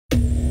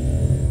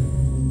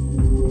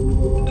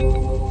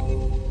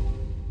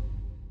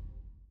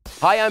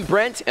Hi, I'm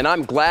Brent, and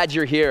I'm glad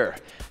you're here.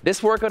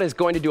 This workout is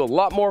going to do a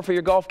lot more for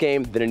your golf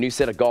game than a new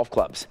set of golf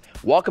clubs.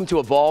 Welcome to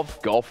Evolve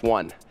Golf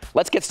 1.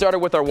 Let's get started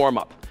with our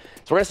warm-up.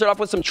 So we're gonna start off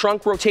with some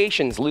trunk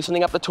rotations,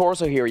 loosening up the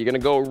torso here. You're gonna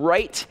go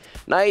right,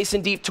 nice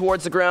and deep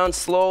towards the ground,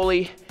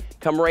 slowly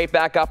come right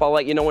back up. I'll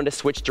let you know when to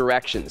switch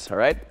directions, all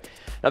right?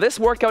 Now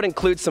this workout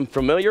includes some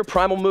familiar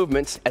primal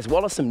movements as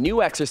well as some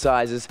new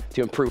exercises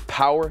to improve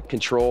power,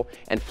 control,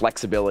 and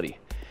flexibility.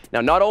 Now,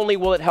 not only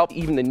will it help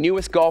even the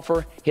newest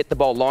golfer hit the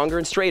ball longer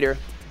and straighter,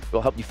 it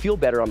will help you feel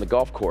better on the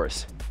golf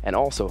course and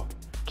also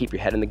keep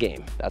your head in the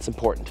game. That's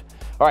important.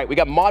 All right, we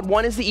got mod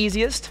 1 is the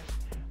easiest.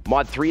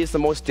 Mod 3 is the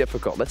most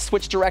difficult. Let's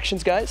switch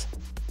directions, guys.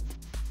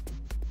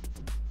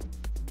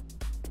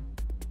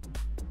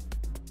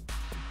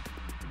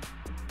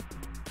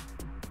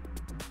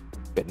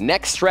 Good,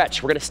 next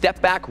stretch. We're gonna step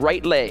back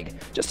right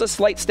leg. Just a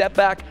slight step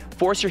back,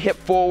 force your hip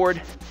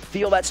forward,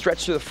 feel that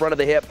stretch through the front of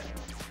the hip.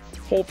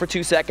 Hold for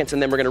 2 seconds,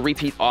 and then we're gonna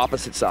repeat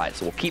opposite side.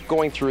 So we'll keep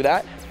going through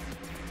that.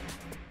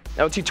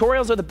 Now,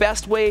 tutorials are the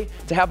best way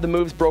to have the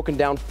moves broken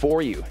down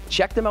for you.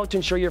 Check them out to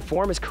ensure your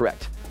form is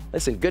correct.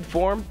 Listen, good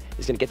form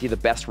is gonna get you the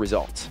best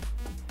results.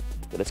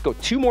 So let's go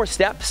 2 more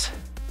steps.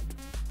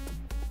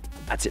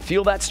 That's it,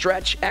 feel that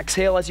stretch.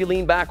 Exhale as you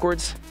lean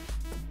backwards.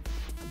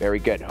 Very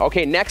good.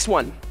 Okay, next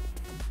one.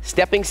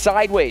 Stepping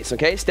sideways,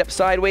 okay? Step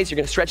sideways, you're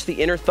gonna stretch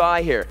the inner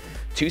thigh here.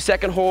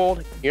 2-second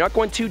hold. You're not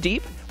going too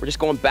deep. We're just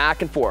going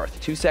back and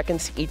forth. 2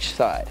 seconds each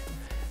side.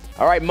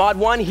 All right, mod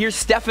 1, here's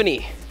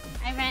Stephanie.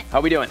 Hi, Brent. How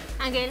we doing?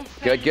 I'm good.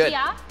 Good, good. Tee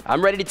off?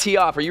 I'm ready to tee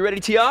off. Are you ready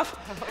to tee off?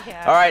 Oh,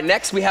 yeah. All right,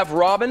 next we have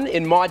Robin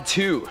in mod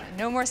 2.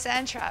 No more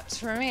sand traps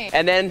for me.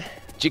 And then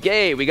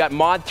Jigay, we got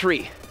mod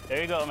 3. There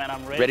you go, man.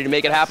 I'm ready. Ready to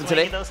make it happen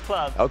today? Those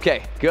clubs.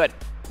 Okay, good.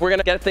 We're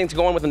gonna get things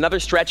going with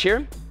another stretch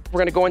here. We're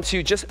gonna go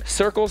into just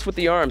circles with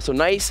the arms. So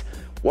nice,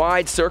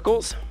 wide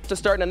circles to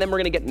start, and then we're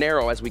gonna get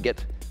narrow as we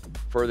get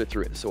further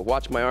through it. So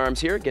watch my arms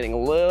here, getting a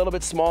little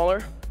bit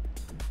smaller.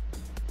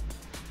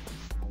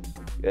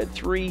 Good,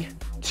 3,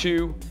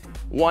 2,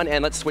 1,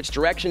 and let's switch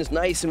directions,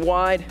 nice and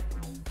wide.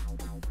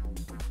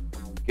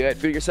 Good,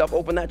 feel yourself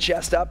open that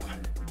chest up.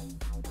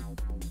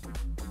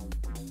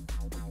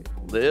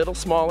 Little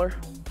smaller.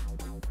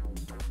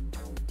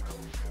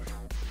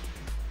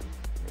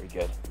 Very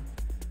good.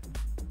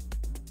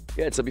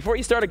 Good, so before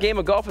you start a game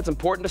of golf, it's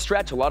important to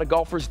stretch. A lot of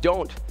golfers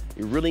don't.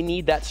 You really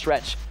need that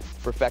stretch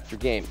to perfect your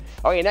game.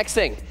 Okay, next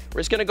thing,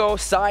 we're just gonna go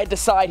side to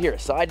side here,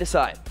 side to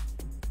side.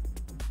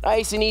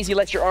 Nice and easy,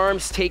 let your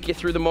arms take you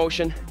through the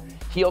motion.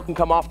 Heel can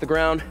come off the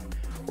ground.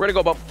 We're gonna go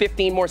about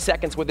 15 more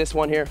seconds with this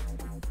one here.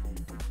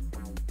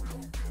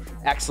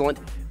 Excellent,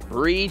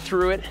 breathe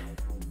through it.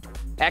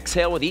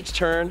 Exhale with each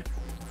turn.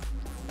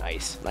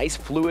 Nice, nice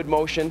fluid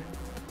motion.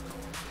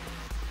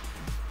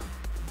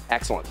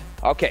 Excellent,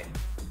 okay.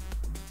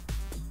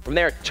 From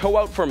there, toe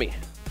out for me.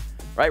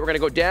 Right, we're gonna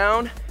go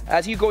down.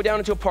 As you go down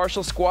into a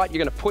partial squat,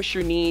 you're gonna push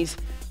your knees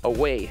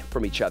away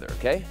from each other,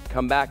 okay?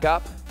 Come back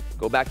up,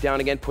 go back down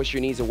again, push your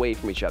knees away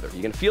from each other.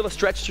 You're gonna feel a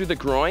stretch through the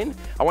groin.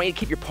 I want you to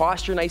keep your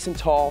posture nice and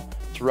tall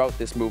throughout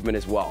this movement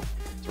as well.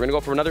 So we're gonna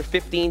go for another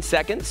 15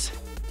 seconds.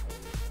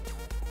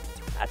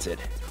 That's it.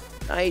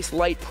 Nice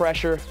light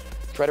pressure.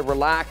 Try to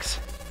relax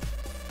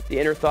the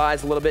inner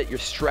thighs a little bit. You're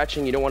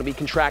stretching, you don't wanna be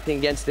contracting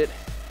against it.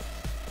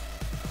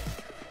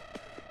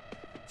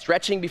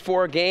 Stretching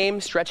before a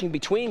game, stretching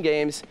between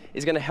games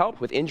is gonna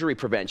help with injury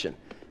prevention.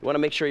 You wanna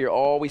make sure you're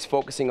always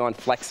focusing on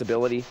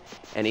flexibility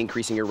and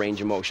increasing your range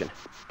of motion.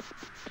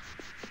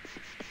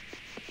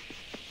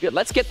 Good,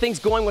 let's get things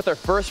going with our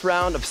first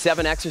round of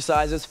 7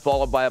 exercises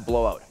followed by a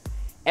blowout.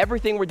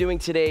 Everything we're doing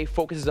today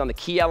focuses on the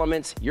key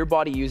elements your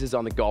body uses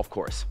on the golf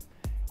course.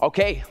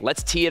 Okay,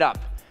 let's tee it up.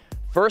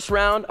 First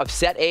round of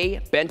set A,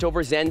 bent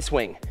over Zen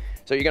swing.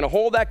 So you're gonna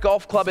hold that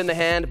golf club in the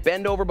hand,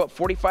 bend over about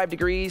 45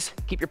 degrees,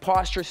 keep your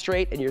posture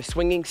straight, and you're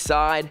swinging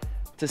side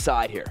to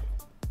side here.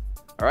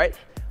 All right,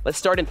 let's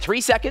start in 3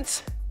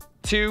 seconds,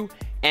 2,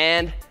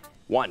 and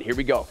 1. Here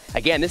we go.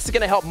 Again, this is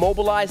gonna help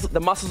mobilize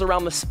the muscles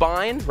around the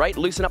spine, right?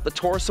 Loosen up the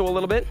torso a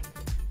little bit.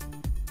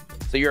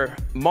 So your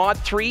mod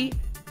 3,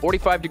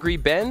 45-degree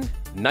bend,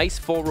 nice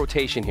full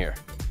rotation here.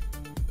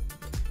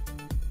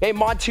 Okay,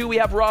 mod 2, we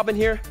have Robin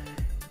here.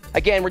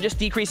 Again, we're just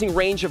decreasing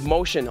range of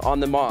motion on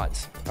the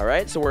mods, all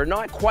right? So we're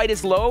not quite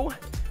as low,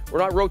 we're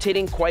not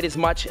rotating quite as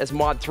much as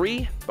mod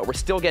 3, but we're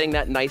still getting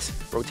that nice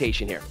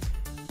rotation here.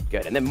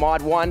 Good, and then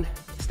mod 1,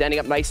 standing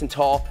up nice and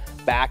tall,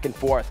 back and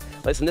forth.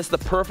 Listen, this is the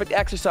perfect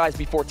exercise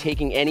before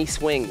taking any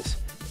swings,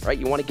 right?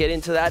 You wanna get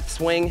into that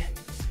swing,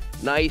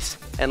 nice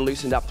and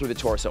loosened up through the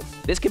torso.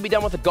 This can be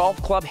done with a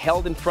golf club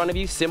held in front of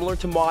you, similar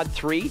to mod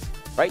 3,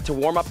 right? To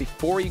warm up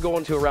before you go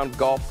into a round of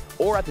golf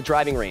or at the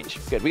driving range.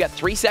 Good, we got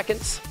 3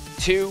 seconds,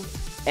 2,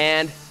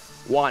 and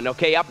 1.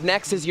 Okay, up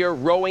next is your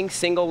rowing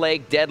single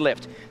leg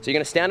deadlift. So you're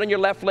gonna stand on your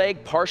left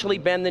leg, partially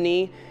bend the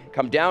knee,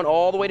 come down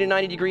all the way to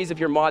 90 degrees if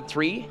you're mod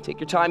 3. Take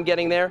your time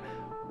getting there.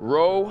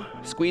 Row,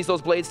 squeeze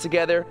those blades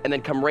together, and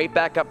then come right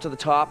back up to the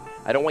top.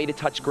 I don't want you to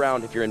touch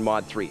ground if you're in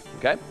mod 3,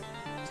 okay?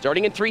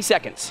 Starting in 3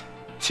 seconds,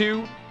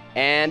 2,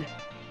 and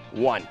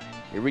 1.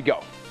 Here we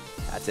go.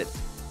 That's it.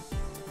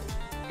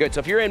 Good, so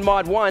if you're in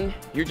mod 1,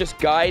 you're just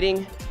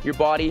guiding your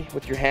body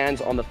with your hands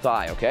on the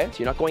thigh, okay? So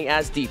you're not going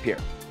as deep here.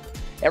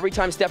 Every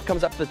time Steph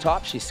comes up to the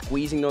top, she's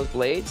squeezing those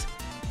blades,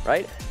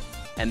 right?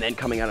 And then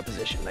coming out of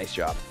position. Nice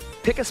job.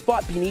 Pick a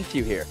spot beneath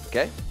you here,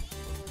 okay?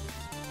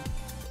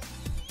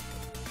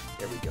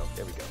 There we go,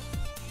 there we go.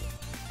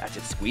 That's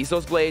it, squeeze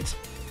those blades.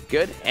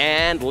 Good,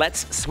 and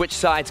let's switch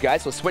sides,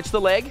 guys. So switch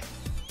the leg.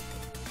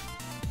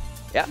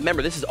 Yeah,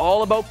 remember, this is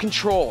all about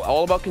control,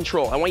 all about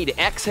control. I want you to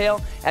exhale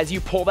as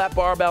you pull that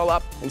barbell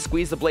up and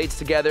squeeze the blades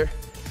together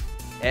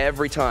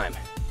every time.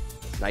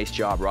 Nice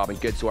job, Robin.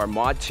 Good. So our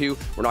mod 2,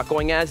 we're not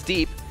going as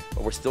deep,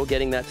 but we're still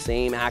getting that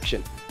same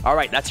action. All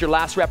right, that's your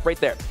last rep right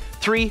there.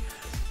 3,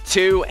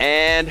 2,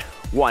 and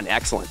 1.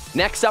 Excellent.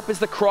 Next up is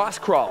the cross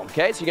crawl,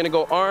 okay? So you're gonna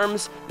go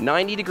arms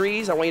 90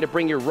 degrees. I want you to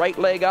bring your right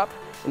leg up,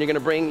 and you're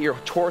gonna bring your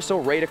torso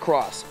right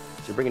across.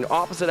 So you're bringing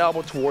opposite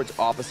elbow towards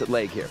opposite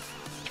leg here.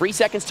 3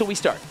 seconds till we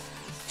start.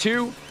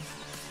 2,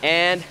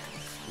 and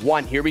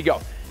 1. Here we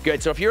go.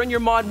 Good. So if you're in your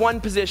mod 1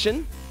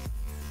 position,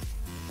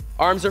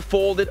 arms are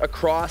folded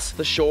across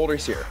the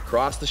shoulders here,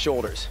 across the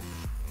shoulders.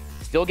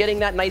 Still getting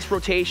that nice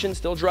rotation,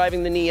 still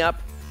driving the knee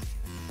up.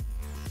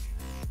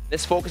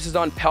 This focuses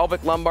on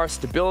pelvic lumbar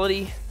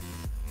stability,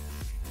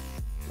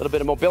 a little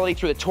bit of mobility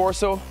through the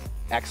torso.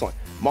 Excellent.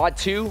 Mod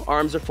 2,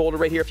 arms are folded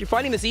right here. If you're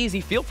finding this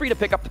easy, feel free to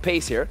pick up the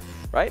pace here,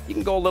 right? You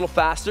can go a little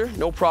faster,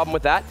 no problem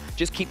with that.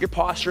 Just keep your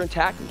posture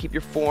intact and keep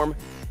your form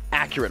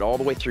accurate all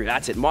the way through.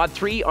 That's it. Mod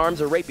 3,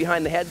 arms are right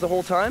behind the heads the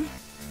whole time.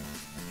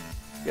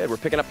 Good, we're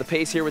picking up the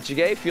pace here with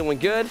Jigay, feeling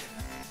good.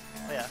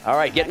 Oh, yeah. All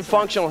right, getting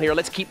functional here.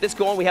 Let's keep this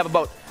going. We have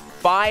about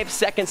 5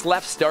 seconds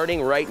left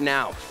starting right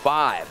now.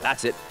 5,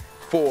 that's it.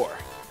 4,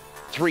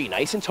 3,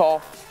 nice and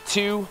tall.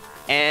 2,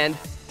 and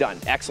done.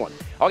 Excellent.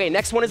 Okay,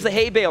 next one is the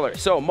hay baler.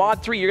 So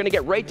mod 3, you're gonna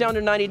get right down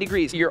to 90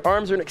 degrees. Your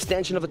arms are an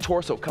extension of the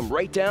torso. Come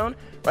right down,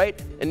 right?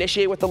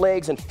 Initiate with the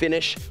legs and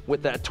finish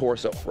with that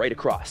torso, right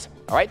across.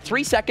 All right,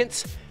 3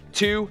 seconds.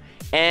 2,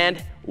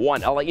 and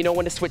 1. I'll let you know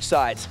when to switch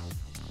sides.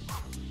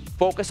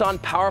 Focus on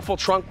powerful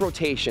trunk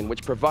rotation,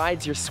 which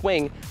provides your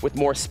swing with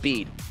more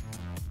speed.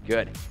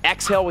 Good.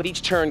 Exhale with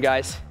each turn,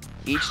 guys.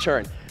 Each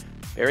turn.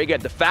 Very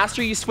good. The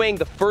faster you swing,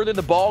 the further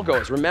the ball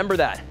goes. Remember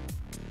that.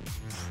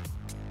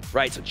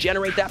 Right, so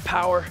generate that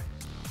power.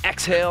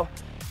 Exhale,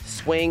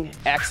 swing.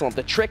 Excellent.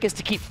 The trick is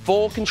to keep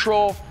full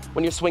control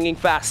when you're swinging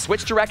fast.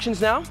 Switch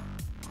directions now.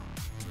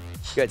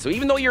 Good, so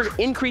even though you're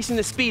increasing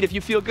the speed, if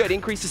you feel good,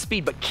 increase the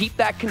speed, but keep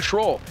that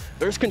control.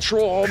 There's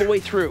control all the way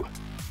through.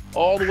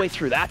 All the way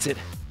through, that's it.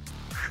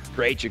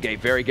 Great, Jigay,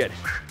 very good.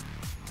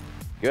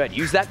 Good,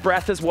 use that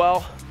breath as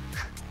well.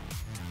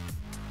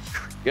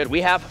 Good,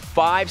 we have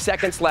 5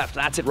 seconds left.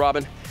 That's it,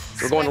 Robin.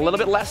 We're going a little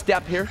bit less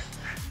depth here.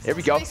 There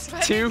we go.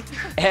 2,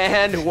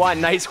 and 1,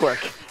 nice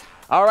work.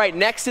 All right,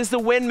 next is the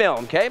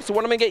windmill, okay? So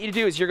what I'm gonna get you to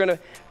do is you're gonna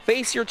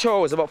face your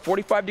toes about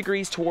 45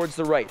 degrees towards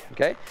the right,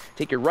 okay?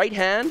 Take your right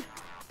hand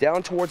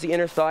down towards the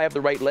inner thigh of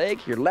the right leg,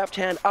 your left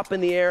hand up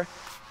in the air.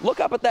 Look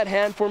up at that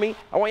hand for me.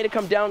 I want you to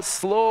come down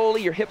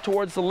slowly, your hip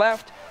towards the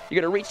left.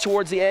 You're gonna reach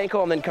towards the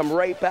ankle and then come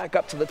right back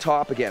up to the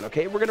top again,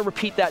 okay? We're gonna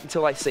repeat that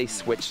until I say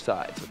switch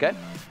sides, okay?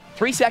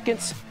 3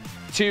 seconds,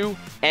 2,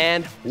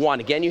 and 1.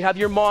 Again, you have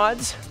your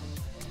mods,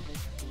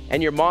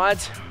 and your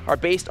mods are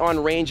based on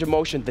range of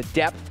motion, the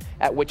depth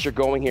at which you're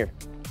going here.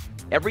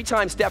 Every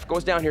time Steph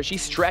goes down here,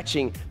 she's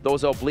stretching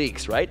those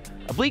obliques, right?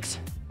 Obliques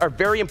are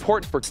very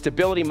important for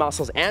stability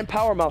muscles and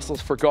power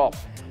muscles for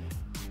golf.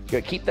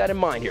 Good, keep that in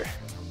mind here.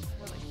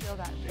 Really feel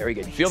that. Very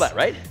good. You feel that,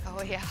 right?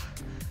 Oh yeah.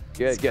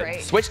 Good, It's good.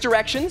 great. Switch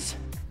directions.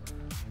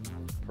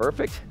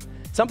 Perfect.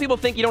 Some people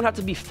think you don't have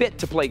to be fit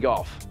to play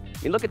golf.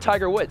 I mean, look at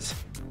Tiger Woods.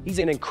 He's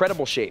in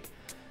incredible shape.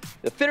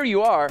 The fitter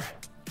you are,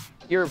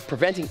 you're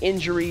preventing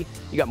injury,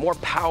 you got more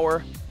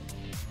power.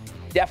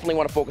 Definitely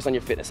want to focus on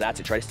your fitness. That's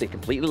it. Try to stay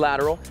completely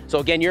lateral. So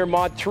again, you're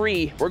mod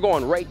 3. We're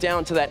going right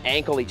down to that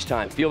ankle each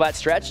time. Feel that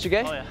stretch,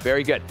 okay? Oh, yeah.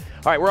 Very good.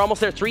 All right, we're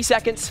almost there. 3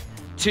 seconds,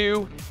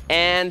 2,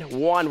 and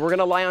 1. We're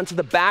gonna lie onto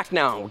the back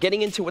now. We're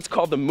getting into what's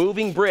called the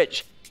moving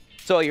bridge.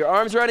 So your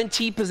arms are out in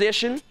T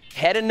position,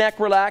 head and neck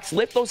relaxed.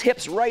 Lift those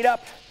hips right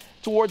up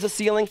towards the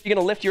ceiling. You're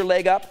gonna lift your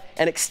leg up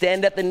and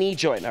extend at the knee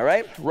joint, all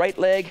right? Right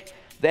leg,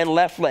 then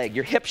left leg.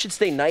 Your hips should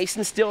stay nice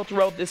and still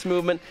throughout this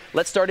movement.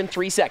 Let's start in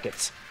 3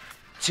 seconds.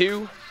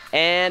 2,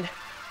 and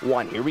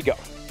 1. Here we go.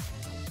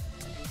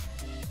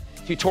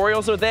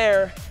 Tutorials are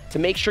there to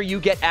make sure you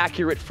get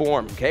accurate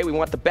form, okay? We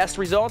want the best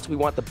results. We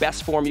want the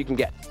best form you can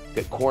get.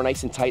 Good, core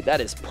nice and tight. That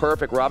is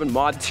perfect, Robin.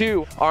 Mod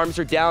 2, arms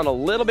are down a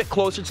little bit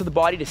closer to the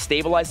body to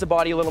stabilize the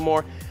body a little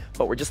more,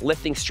 but we're just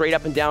lifting straight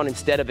up and down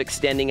instead of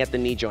extending at the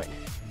knee joint.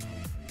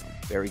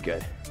 Very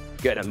good.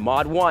 Good, and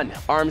mod 1,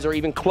 arms are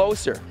even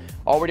closer.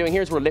 All we're doing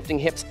here is we're lifting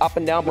hips up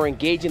and down. We're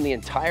engaging the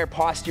entire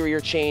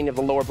posterior chain of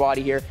the lower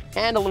body here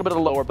and a little bit of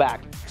the lower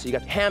back. So you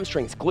got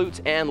hamstrings,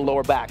 glutes, and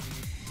lower back.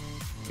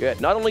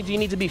 Good. Not only do you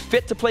need to be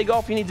fit to play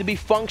golf, you need to be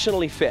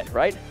functionally fit,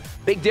 right?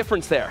 Big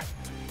difference there.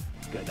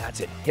 Good,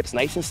 that's it. Hips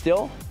nice and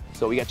still.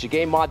 So we got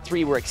Jigay mod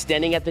 3. We're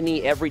extending at the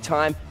knee every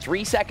time.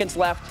 3 seconds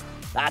left.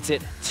 That's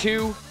it.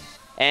 2,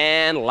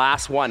 And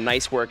last one.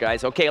 Nice work,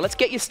 guys. Okay, let's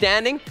get you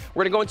standing.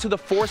 We're gonna go into the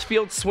force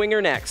field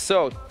swinger next.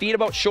 So feet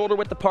about shoulder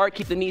width apart,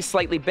 keep the knees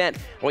slightly bent.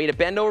 I want you to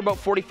bend over about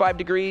 45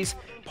 degrees.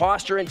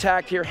 Posture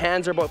intact here.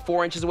 Hands are about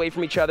 4 inches away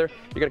from each other.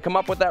 You're gonna come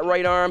up with that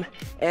right arm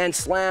and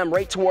slam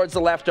right towards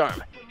the left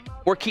arm.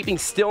 We're keeping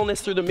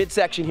stillness through the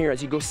midsection here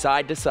as you go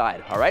side to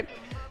side, all right?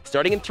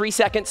 Starting in 3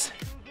 seconds,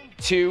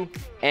 2,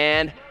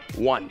 and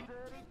 1.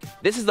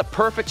 This is the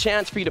perfect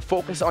chance for you to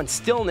focus on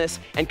stillness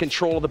and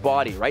control of the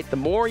body, right? The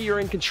more you're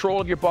in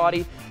control of your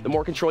body, the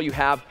more control you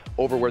have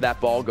over where that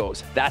ball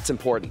goes. That's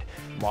important.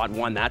 Mod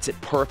 1, that's it,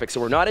 perfect.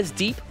 So we're not as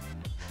deep.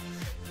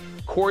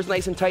 Core's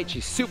nice and tight.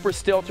 She's super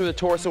still through the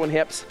torso and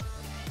hips.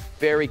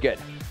 Very good.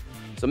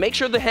 So make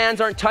sure the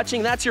hands aren't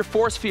touching. That's your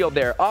force field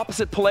there.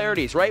 Opposite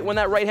polarities, right? When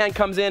that right hand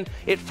comes in,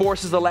 it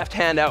forces the left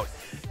hand out.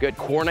 Good,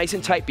 core nice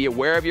and tight. Be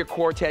aware of your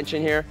core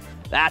tension here.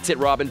 That's it,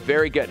 Robin,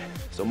 very good.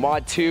 So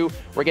mod 2,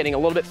 we're getting a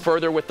little bit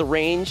further with the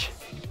range.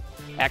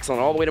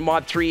 Excellent, all the way to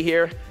mod 3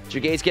 here.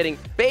 Jugay's getting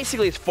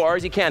basically as far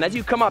as you can. As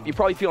you come up, you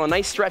probably feel a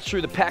nice stretch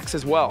through the pecs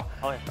as well,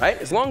 right?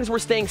 As long as we're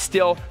staying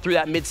still through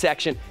that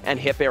midsection and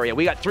hip area.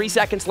 We got 3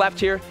 seconds left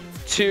here,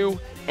 2,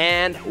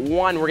 and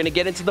 1. We're gonna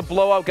get into the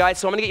blowout, guys.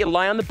 So I'm gonna get you to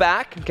lie on the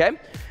back, okay?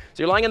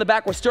 So you're lying on the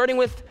back. We're starting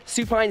with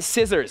supine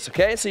scissors,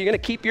 okay? So you're gonna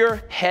keep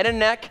your head and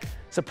neck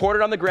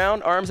supported on the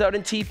ground, arms out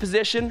in T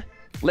position,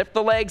 lift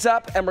the legs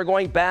up, and we're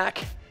going back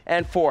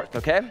and forth,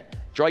 okay?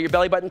 Draw your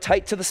belly button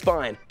tight to the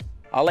spine.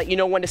 I'll let you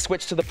know when to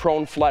switch to the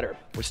prone flutter.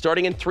 We're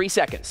starting in 3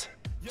 seconds.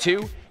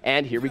 2,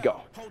 and here we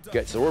go.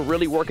 Good, so we're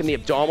really working the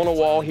abdominal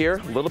wall here,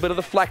 a little bit of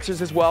the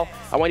flexors as well.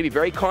 I want you to be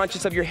very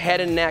conscious of your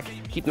head and neck.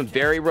 Keep them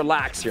very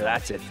relaxed here,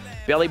 that's it.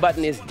 Belly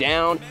button is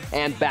down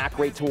and back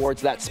right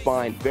towards that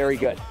spine. Very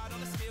good.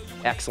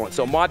 Excellent.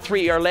 So mod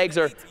 3, our legs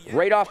are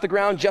right off the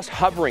ground, just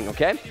hovering,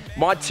 okay?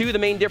 Mod 2, the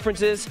main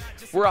difference is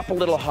we're up a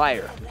little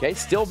higher, okay?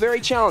 Still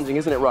very challenging,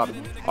 isn't it,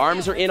 Robin?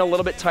 Arms are in a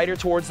little bit tighter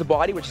towards the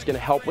body, which is gonna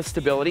help with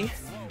stability.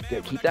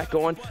 Good, keep that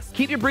going.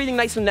 Keep your breathing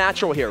nice and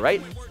natural here,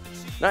 right?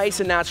 Nice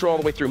and natural all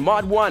the way through.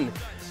 Mod 1,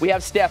 we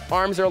have step.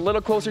 Arms are a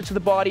little closer to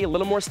the body, a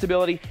little more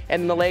stability,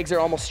 and the legs are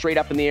almost straight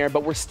up in the air,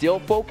 but we're still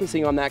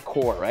focusing on that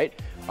core, right?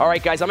 All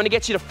right, guys, I'm gonna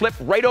get you to flip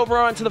right over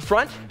onto the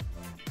front.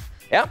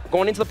 Yep,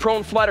 going into the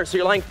prone flutter. So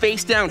you're lying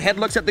face down, head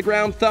looks at the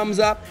ground, thumbs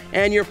up,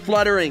 and you're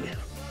fluttering.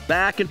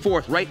 Back and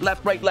forth, right,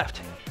 left, right, left.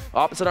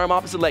 Opposite arm,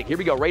 opposite leg. Here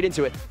we go, right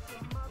into it.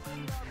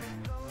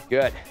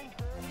 Good.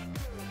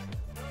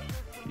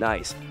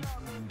 Nice.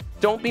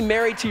 Don't be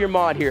married to your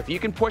mod here. If you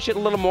can push it a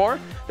little more,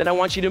 then I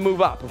want you to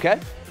move up, okay?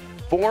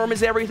 Form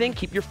is everything.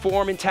 Keep your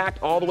form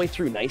intact all the way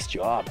through. Nice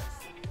job.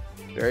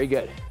 Very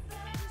good.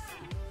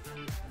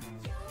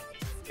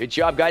 Good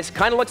job, guys.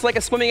 Kind of looks like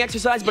a swimming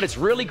exercise, but it's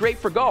really great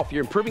for golf.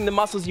 You're improving the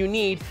muscles you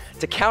need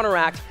to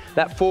counteract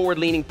that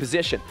forward-leaning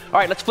position. All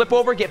right, let's flip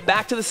over, get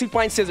back to the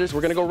supine scissors.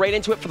 We're gonna go right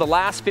into it for the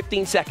last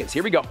 15 seconds.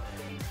 Here we go.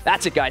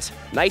 That's it, guys.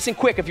 Nice and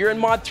quick. If you're in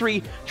mod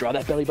 3, draw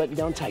that belly button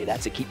down tight.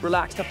 That's it. Keep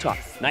relaxed up top.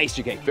 Nice,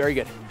 Jugay. Very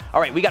good. All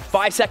right, we got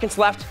 5 seconds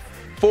left.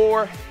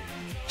 4,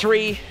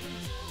 3,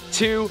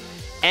 2,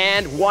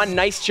 and 1.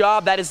 Nice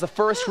job. That is the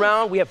first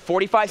round. We have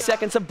 45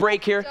 seconds of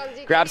break here.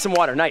 Grab some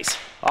water. Nice.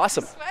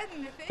 Awesome.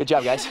 Good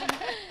job, guys.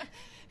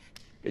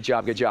 Good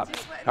job, good job.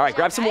 All right,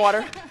 grab some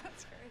water.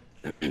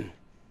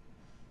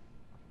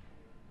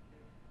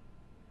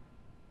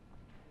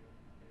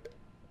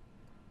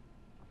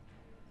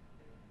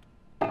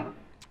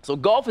 So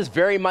golf is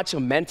very much a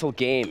mental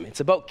game. It's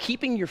about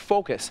keeping your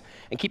focus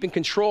and keeping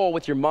control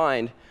with your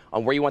mind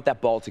on where you want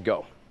that ball to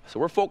go. So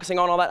we're focusing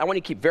on all that. I want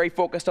you to keep very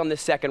focused on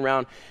this second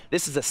round.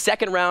 This is the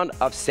second round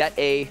of set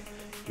A.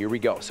 Here we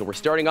go. So we're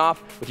starting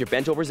off with your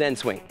bent over Zen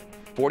swing.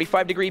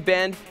 45-degree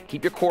bend,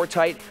 keep your core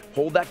tight,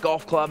 hold that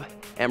golf club,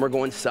 and we're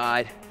going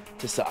side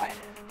to side,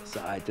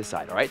 side to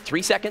side. All right,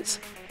 3 seconds,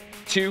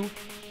 2,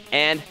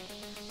 and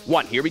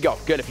 1. Here we go.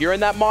 Good. If you're in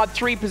that mod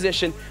 3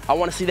 position, I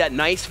want to see that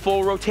nice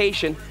full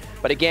rotation.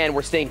 But again,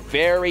 we're staying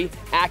very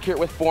accurate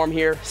with form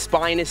here.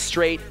 Spine is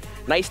straight.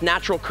 Nice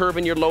natural curve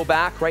in your low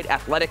back, right?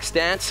 Athletic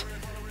stance.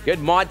 Good.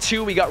 Mod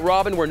 2, we got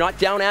Robin. We're not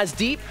down as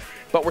deep,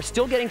 but we're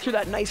still getting through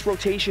that nice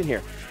rotation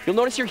here. You'll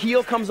notice your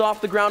heel comes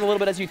off the ground a little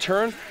bit as you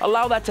turn.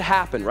 Allow that to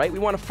happen, right? We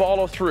want to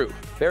follow through.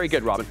 Very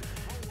good, Robin.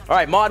 All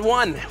right, mod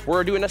 1,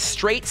 we're doing a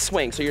straight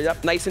swing, so you're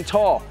up nice and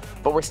tall,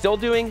 but we're still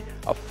doing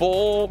a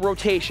full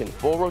rotation,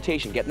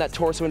 getting that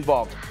torso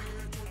involved.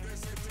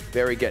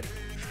 Very good.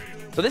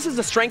 So this is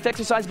a strength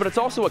exercise, but it's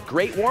also a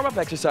great warm-up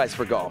exercise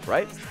for golf,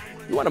 right?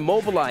 You want to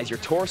mobilize your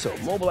torso,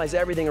 mobilize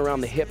everything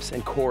around the hips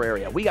and core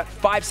area. We got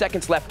 5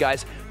 seconds left,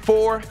 guys.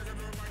 4,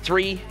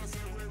 3,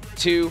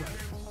 2,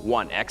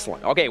 1.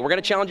 Excellent. Okay, we're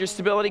going to challenge your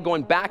stability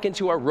going back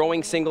into our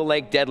rowing single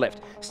leg deadlift.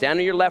 Stand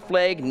on your left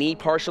leg, knee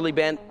partially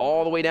bent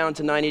all the way down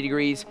to 90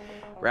 degrees.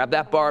 Grab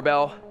that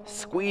barbell,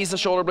 squeeze the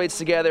shoulder blades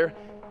together,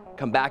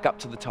 come back up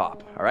to the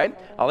top, all right?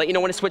 I'll let you know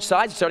when to switch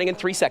sides, starting in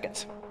 3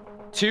 seconds.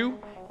 2,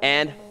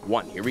 and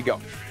 1. Here we go.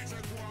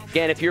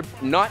 Again, if you're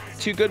not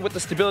too good with the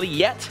stability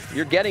yet,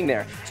 you're getting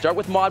there. Start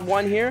with mod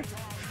 1 here.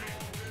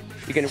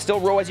 You're gonna still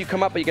row as you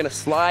come up, but you're gonna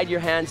slide your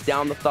hands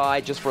down the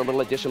thigh just for a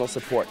little additional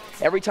support.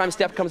 Every time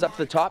Steph comes up to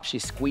the top,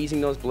 she's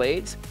squeezing those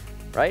blades,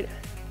 right?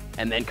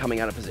 And then coming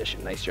out of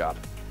position. Nice job.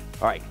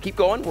 All right, keep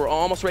going. We're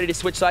almost ready to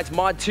switch sides.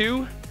 Mod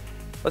 2,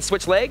 let's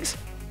switch legs.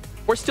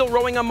 We're still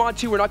rowing on mod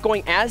 2. We're not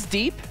going as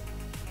deep,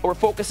 but we're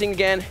focusing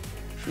again.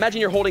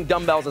 Imagine you're holding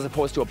dumbbells as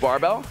opposed to a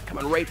barbell.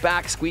 Coming right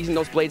back, squeezing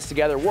those blades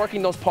together,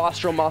 working those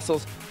postural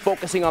muscles,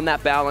 focusing on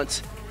that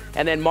balance.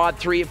 And then mod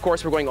 3, of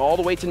course, we're going all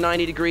the way to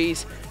 90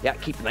 degrees. Yeah,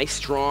 keep a nice,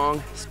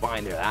 strong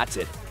spine there. That's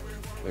it.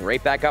 Going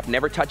right back up,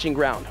 never touching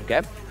ground,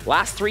 okay?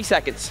 Last 3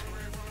 seconds.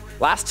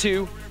 Last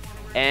 2,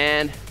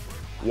 and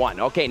 1.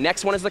 Okay,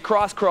 next one is the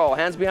cross crawl,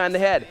 hands behind the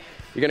head.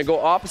 You're gonna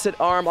go opposite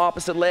arm,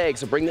 opposite leg.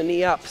 So bring the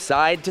knee up,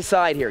 side to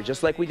side here,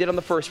 just like we did on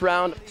the first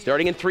round,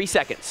 starting in 3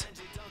 seconds.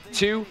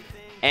 2,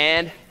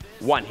 and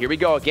 1. Here we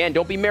go. Again,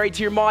 don't be married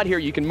to your mod here.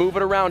 You can move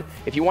it around.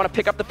 If you want to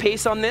pick up the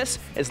pace on this,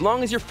 as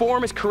long as your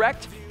form is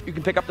correct, you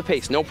can pick up the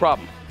pace, no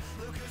problem.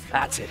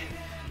 That's it.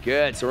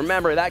 Good. So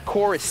remember, that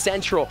core is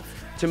central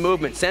to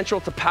movement, central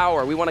to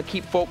power. We want to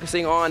keep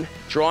focusing on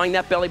drawing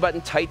that belly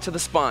button tight to the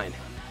spine.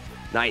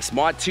 Nice.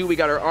 Mod 2, we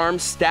got our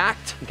arms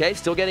stacked. Okay,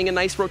 still getting a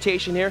nice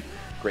rotation here.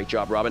 Great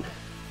job, Robin.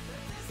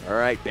 All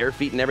right, bare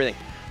feet and everything.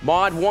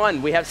 Mod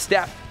 1, we have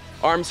Steph.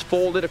 Arms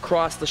folded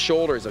across the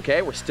shoulders,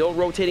 okay? We're still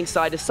rotating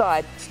side to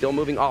side, still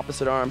moving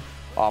opposite arm,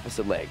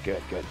 opposite leg.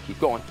 Good, good. Keep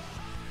going.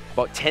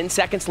 About 10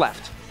 seconds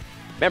left.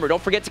 Remember,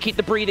 don't forget to keep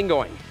the breathing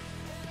going.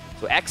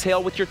 So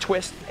exhale with your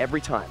twist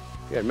every time.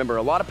 Good. Remember,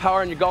 a lot of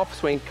power in your golf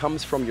swing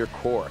comes from your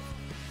core.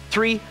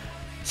 3,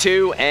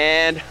 2,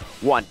 and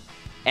 1.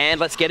 And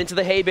let's get into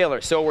the hay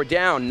baler. So we're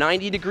down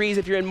 90 degrees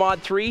if you're in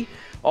mod 3,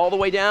 all the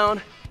way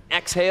down.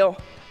 Exhale,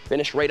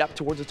 finish right up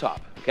towards the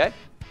top, okay?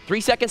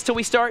 3 seconds till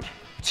we start.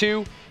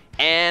 2,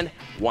 and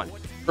 1.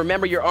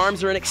 Remember, your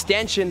arms are an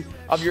extension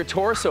of your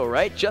torso,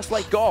 right? Just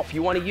like golf,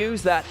 you want to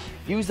use that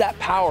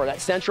power, that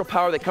central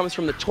power that comes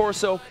from the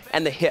torso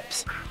and the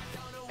hips.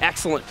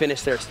 Excellent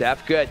finish there,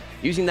 Steph. Good.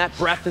 Using that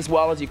breath as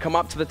well as you come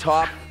up to the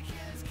top.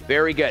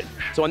 Very good.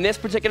 So in this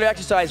particular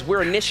exercise,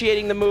 we're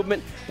initiating the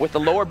movement with the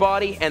lower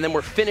body, and then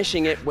we're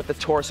finishing it with the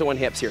torso and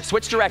hips here.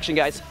 Switch direction,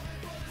 guys.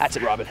 That's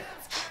it, Robin.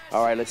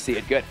 All right, let's see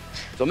it. Good.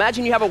 So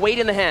imagine you have a weight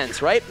in the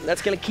hands, right?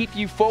 That's going to keep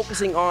you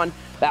focusing on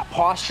that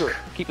posture,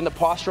 keeping the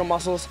postural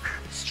muscles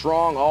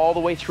strong all the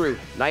way through.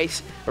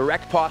 Nice,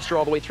 erect posture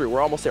all the way through. We're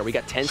almost there. We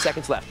got 10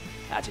 seconds left.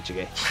 That's it,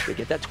 Jigay. Good.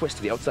 Get that twist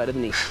to the outside of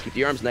the knee. Keep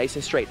the arms nice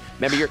and straight.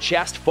 Remember, your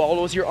chest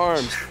follows your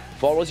arms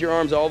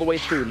all the way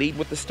through. Lead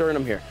with the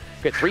sternum here.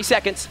 Good. 3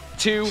 seconds.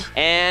 2,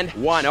 and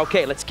 1.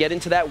 Okay, let's get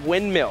into that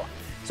windmill.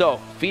 So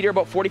feet are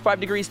about 45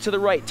 degrees to the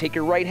right. Take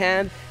your right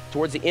hand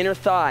towards the inner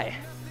thigh.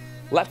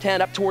 Left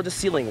hand up towards the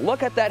ceiling.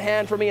 Look at that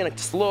hand for me and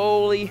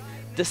slowly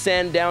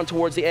descend down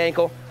towards the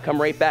ankle. Come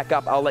right back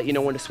up. I'll let you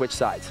know when to switch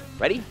sides.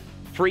 Ready?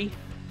 3,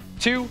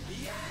 2,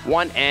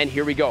 1, and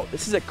here we go.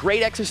 This is a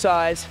great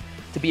exercise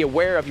to be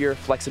aware of your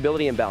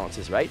flexibility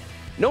imbalances, right?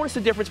 Notice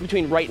the difference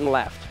between right and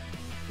left.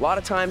 A lot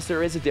of times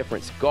there is a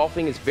difference.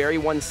 Golfing is very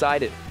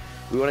one-sided.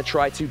 We want to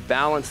try to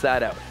balance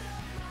that out.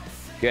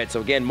 Good.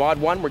 So again, mod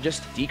 1, we're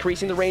just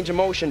decreasing the range of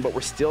motion, but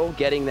we're still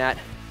getting that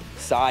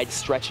side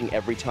stretching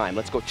every time.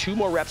 Let's go 2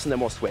 more reps and then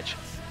we'll switch.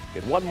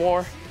 Good. 1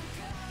 more.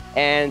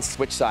 And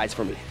switch sides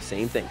for me.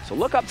 Same thing. So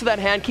look up to that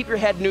hand, keep your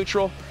head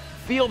neutral,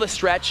 feel the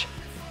stretch.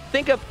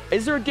 Think of,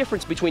 is there a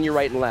difference between your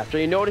right and left? Are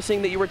you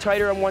noticing that you were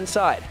tighter on one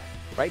side?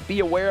 Right? Be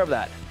aware of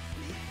that.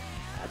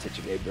 That's it,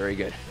 Jigay. Very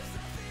good.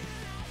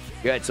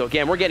 Good. So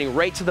again, we're getting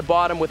right to the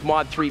bottom with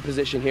mod 3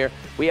 position here.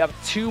 We have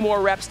 2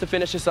 more reps to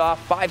finish this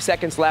off. 5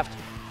 seconds left.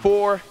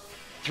 4,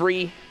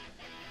 3,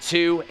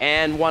 2,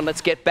 and 1.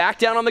 Let's get back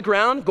down on the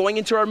ground, going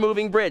into our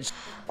moving bridge.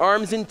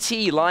 Arms in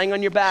T, lying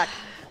on your back.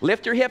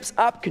 Lift your hips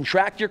up,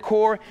 contract your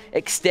core,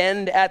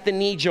 extend at the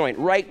knee joint.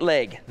 Right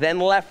leg, then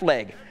left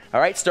leg. All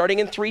right, starting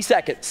in 3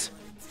 seconds.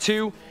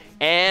 2,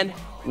 and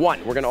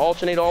 1. We're gonna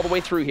alternate all the way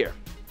through here.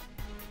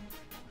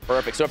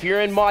 Perfect. So if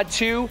you're in mod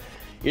 2,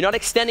 you're not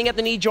extending at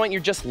the knee joint,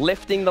 you're just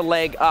lifting the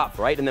leg up,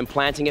 right? And then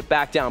planting it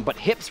back down. But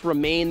hips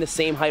remain the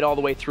same height all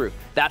the way through.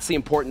 That's the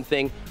important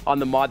thing on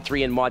the mod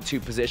 3 and mod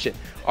 2 position.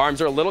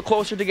 Arms are a little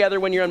closer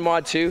together when you're in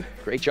mod 2.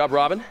 Great job,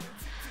 Robin.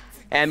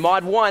 And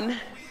mod 1,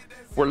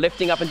 we're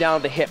lifting up and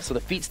down the hips, so the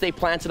feet stay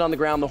planted on the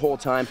ground the whole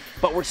time,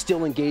 but we're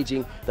still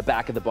engaging the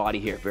back of the body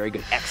here. Very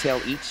good.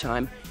 Exhale each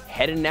time,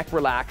 head and neck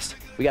relaxed.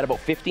 We got about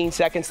 15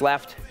 seconds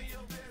left.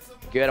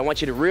 Good. I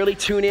want you to really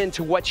tune in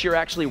to what you're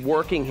actually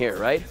working here,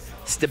 right?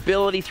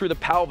 Stability through the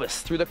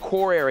pelvis, through the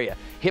core area.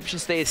 Hips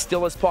should stay as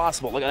still as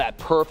possible. Look at that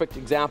perfect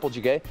example,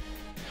 Jigay.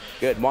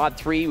 Good. Mod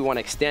 3, we want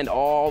to extend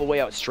all the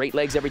way out. Straight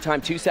legs every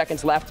time. 2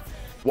 seconds left.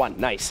 1.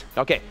 Nice.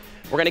 Okay.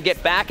 We're going to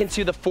get back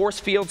into the force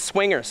field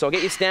swinger. So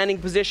get your standing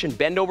position.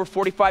 Bend over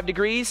 45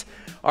 degrees.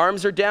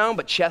 Arms are down,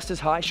 but chest is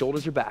high,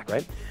 shoulders are back,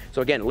 right?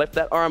 So again, lift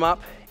that arm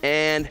up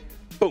and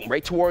boom,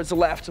 right towards the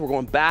left. We're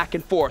going back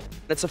and forth.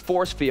 That's a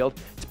force field.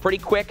 It's pretty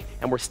quick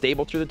and we're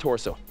stable through the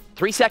torso.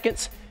 3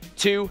 seconds,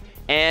 2,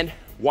 and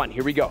 1.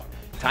 Here we go.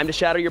 Time to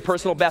shatter your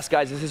personal best,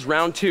 guys. This is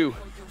round 2.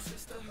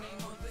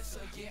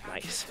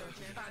 Nice.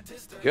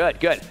 Good,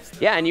 good.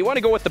 Yeah, and you want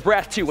to go with the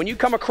breath too. When you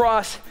come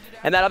across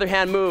and that other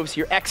hand moves,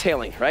 you're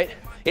exhaling, right?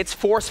 It's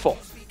forceful.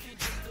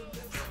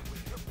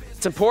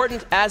 It's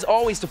important, as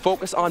always, to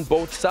focus on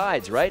both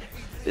sides, right?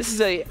 This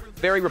is a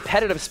very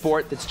repetitive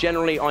sport that's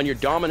generally on your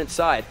dominant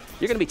side.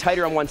 You're going to be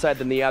tighter on one side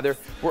than the other.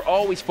 We're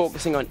always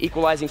focusing on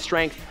equalizing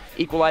strength,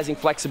 equalizing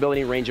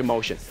flexibility, and range of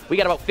motion. We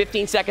got about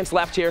 15 seconds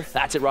left here.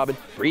 That's it, Robin.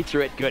 Breathe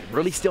through it. Good.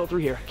 Really still through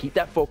here. Keep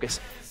that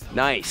focus.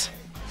 Nice.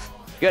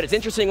 Good. It's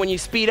interesting when you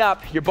speed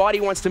up, your body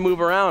wants to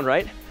move around,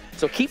 right?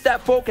 So keep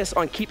that focus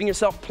on keeping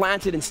yourself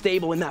planted and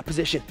stable in that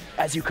position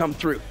as you come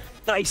through.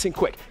 Nice and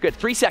quick. Good.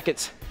 3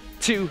 seconds.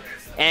 2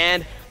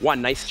 and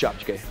 1. Nice job,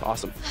 okay,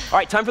 awesome. All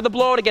right, time for the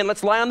blowout again.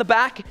 Let's lie on the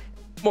back.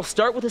 We'll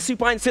start with the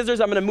supine scissors.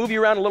 I'm gonna move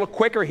you around a little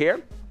quicker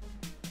here.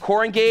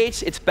 Core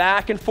engaged, it's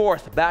back and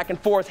forth,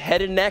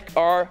 head and neck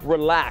are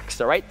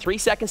relaxed, all right? 3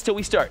 seconds till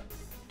we start.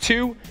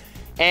 2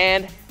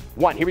 and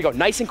 1, here we go,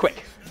 nice and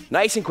quick,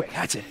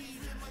 that's it.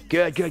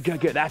 Good, good, good,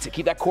 good, that's it.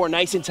 Keep that core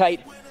nice and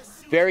tight.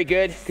 Very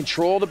good,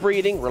 control the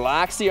breathing,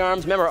 relax the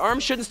arms. Remember,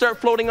 arms shouldn't start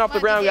floating off the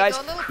ground, guys.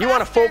 You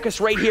wanna focus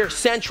right here,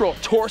 central,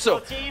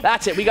 torso.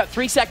 That's it, we got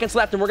 3 seconds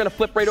left and we're gonna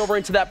flip right over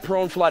into that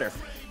prone flutter.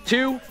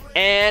 2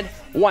 and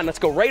 1, let's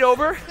go right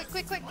over.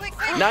 Quick.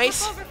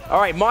 Nice. All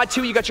right, mod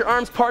 2, you got your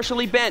arms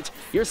partially bent.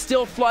 You're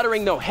still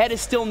fluttering though, head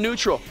is still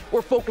neutral.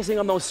 We're focusing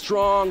on those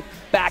strong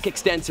back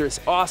extensors.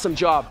 Awesome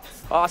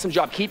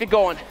job, keep it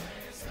going.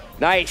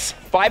 Nice,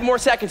 5 more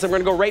seconds. I'm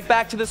gonna go right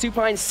back to the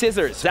supine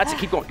scissors. That's it,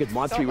 keep going. Good,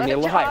 mod 3, we need a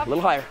little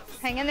higher,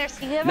 Hang in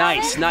there,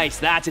 Nice,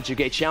 that's it,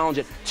 okay, challenge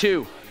it.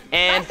 2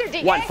 and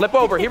 1, flip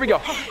over, here we go.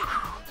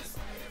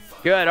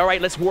 Good, all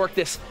right, let's work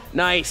this.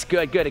 Nice,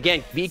 good.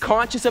 Again, be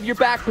conscious of your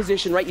back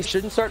position, right? You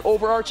shouldn't start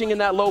overarching in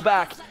that low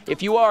back.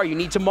 If you are, you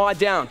need to mod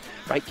down,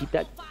 right? Keep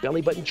that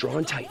belly button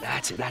drawn tight.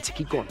 That's it,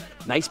 keep going.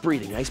 Nice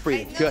breathing,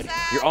 good.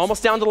 You're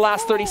almost down to the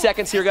last 30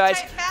 seconds here,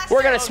 guys.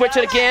 We're gonna switch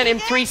it again in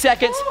 3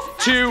 seconds.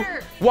 2,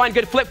 1,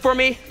 good, flip for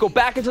me. Go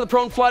back into the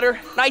prone flutter.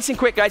 Nice and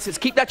quick, guys. Just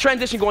keep that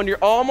transition going. You're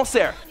almost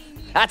there.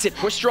 That's it,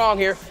 push strong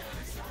here.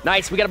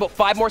 Nice, we got about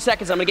 5 more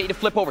seconds. I'm gonna get you to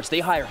flip over.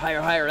 Stay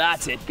higher.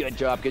 That's it, good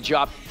job.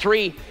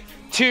 3,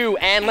 2,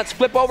 and let's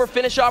flip over,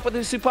 finish off with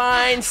the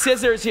supine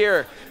scissors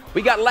here.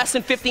 We got less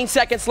than 15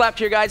 seconds left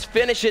here, guys.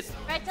 Finish it.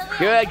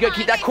 Good,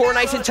 keep that core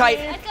nice and tight.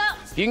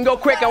 You can go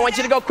quick, I want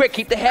you to go quick.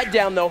 Keep the head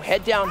down though,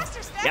 head down.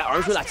 Yeah,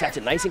 arms relaxed, that's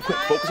it, nice and quick.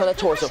 Focus on that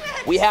torso.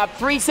 We have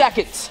 3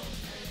 seconds.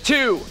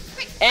 2,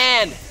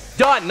 and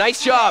done,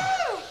 nice job.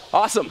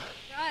 Awesome.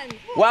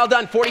 Well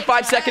done,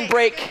 45-second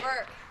break.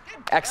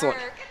 Excellent.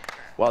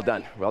 Well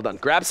done.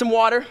 Grab some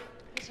water.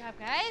 Good job,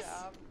 guys.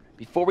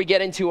 Before we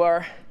get into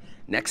our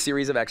next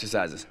series of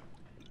exercises.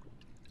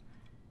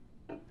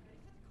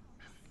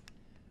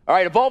 All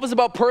right, Evolve is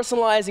about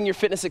personalizing your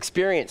fitness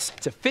experience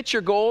to fit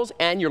your goals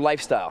and your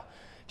lifestyle.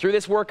 Through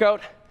this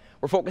workout,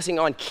 we're focusing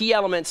on key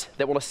elements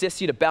that will assist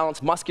you to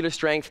balance muscular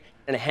strength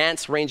and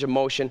enhance range of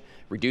motion,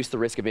 reduce the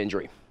risk of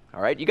injury.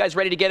 All right, you guys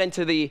ready to get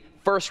into the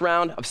first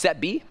round of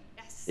set B?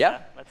 Yes. Yeah?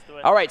 Let's do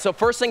it. All right, so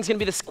first thing's gonna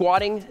be the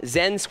squatting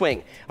Zen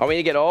swing. I want you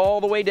to get all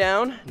the way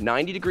down,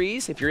 90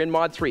 degrees if you're in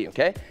mod 3,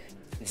 okay?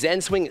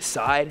 Zen swing is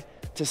side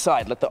to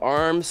side. Let the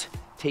arms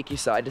take you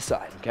side to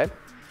side, okay?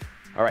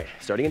 All right,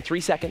 starting in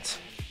 3 seconds.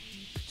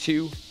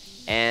 2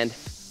 and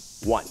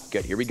 1.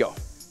 Good, here we go.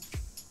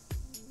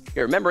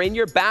 Here, remember, in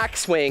your back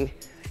swing,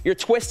 you're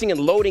twisting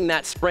and loading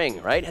that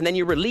spring, right? And then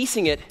you're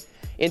releasing it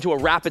into a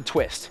rapid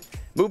twist.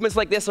 Movements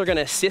like this are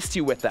gonna assist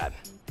you with that.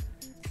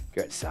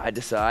 Good, side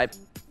to side.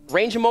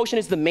 Range of motion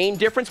is the main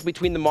difference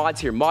between the mods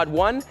here. Mod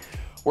 1,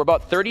 we're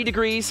about 30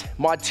 degrees.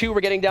 Mod 2,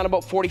 we're getting down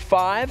about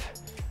 45.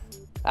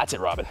 That's it,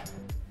 Robin.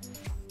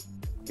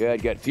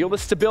 Good. Feel the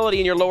stability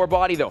in your lower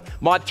body though.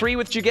 Mod 3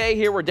 with Jugay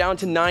here, we're down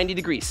to 90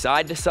 degrees,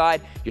 side to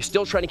side. You're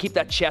still trying to keep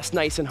that chest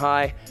nice and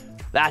high.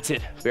 That's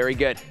it, very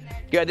good.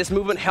 Good, this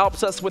movement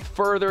helps us with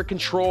further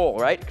control,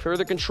 right?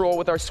 Further control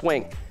with our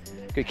swing.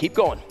 Good, keep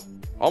going.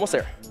 Almost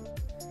there.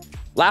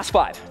 Last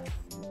 5,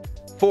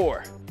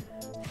 4,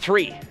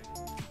 3,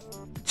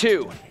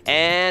 2,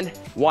 and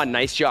 1.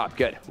 Nice job,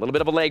 good. A little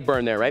bit of a leg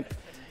burn there, right?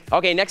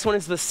 Okay, next one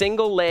is the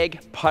single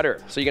leg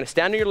putter. So you're gonna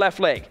stand on your left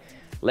leg.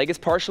 Leg is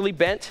partially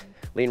bent.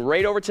 Lean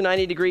right over to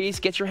 90 degrees,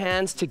 get your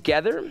hands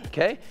together,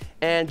 okay?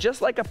 And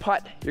just like a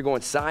putt, you're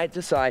going side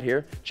to side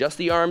here. Just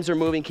the arms are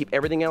moving, keep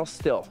everything else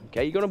still,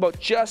 okay? You're going about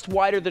just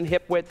wider than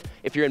hip width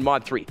if you're in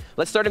mod 3.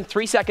 Let's start in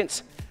 3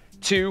 seconds,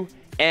 2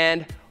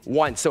 and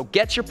 1. So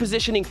get your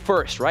positioning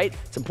first, right?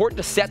 It's important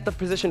to set the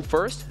position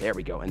first. There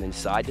we go, and then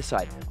side to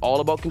side.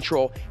 All about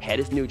control, head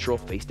is neutral,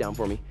 face down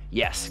for me.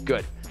 Yes,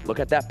 good. Look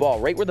at that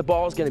ball, right where the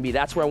ball is gonna be.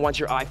 That's where I want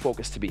your eye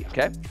focus to be,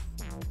 okay?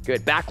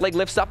 Good, back leg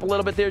lifts up a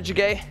little bit there,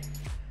 Jugay.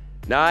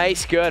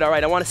 Nice, good. All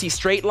right, I want to see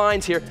straight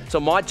lines here. So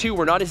mod 2,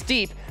 we're not as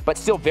deep, but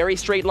still very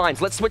straight lines.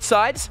 Let's switch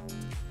sides.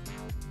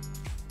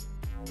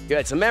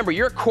 Good, so remember,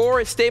 your core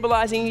is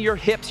stabilizing your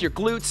hips, your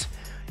glutes,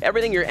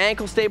 everything, your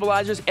ankle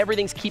stabilizers,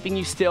 everything's keeping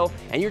you still,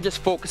 and you're just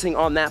focusing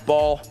on that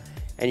ball,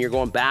 and you're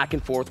going back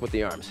and forth with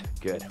the arms.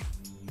 Good.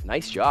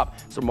 Nice job.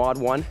 So mod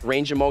 1,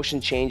 range of motion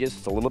changes.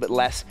 It's a little bit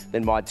less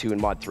than mod 2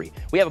 and mod 3.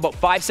 We have about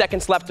 5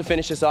 seconds left to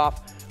finish this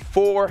off.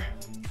 4,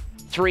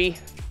 3,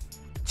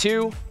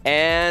 2,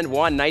 and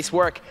 1. Nice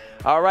work.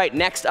 All right,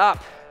 next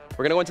up,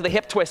 we're gonna go into the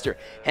hip twister.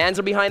 Hands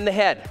are behind the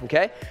head,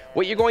 okay?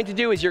 What you're going to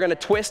do is you're gonna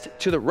twist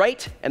to the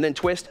right and then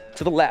twist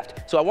to the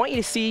left. So I want you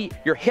to see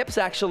your hips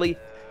actually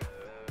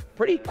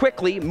pretty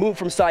quickly move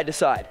from side to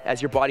side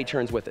as your body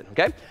turns with it,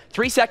 okay?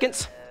 3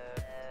 seconds,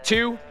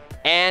 2,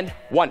 and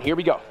 1. Here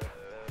we go.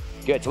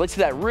 Good, so let's do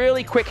that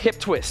really quick hip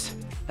twist.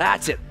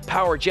 That's it,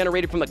 power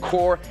generated from the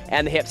core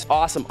and the hips.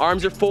 Awesome,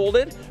 arms are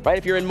folded, right?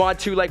 If you're in mod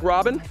 2 like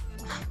Robin,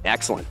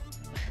 excellent.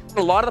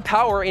 A lot of the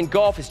power in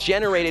golf is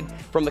generated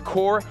from the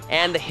core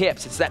and the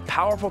hips. It's that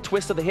powerful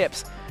twist of the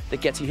hips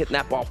that gets you hitting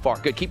that ball far.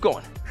 Good, keep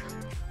going.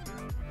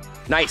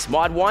 Nice,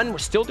 mod 1, we're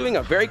still doing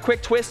a very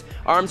quick twist.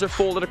 Arms are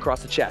folded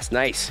across the chest,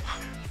 nice.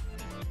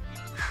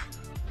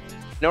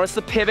 Notice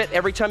the pivot.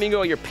 Every time you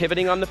go, you're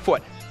pivoting on the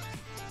foot.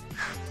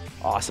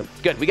 Awesome,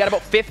 good. We got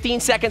about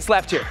 15 seconds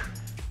left here.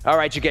 All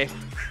right, Jagay,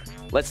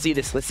 let's see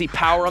this. Let's see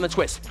power on the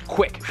twist.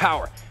 Quick,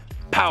 power,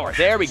 power.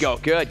 There we go,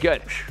 good,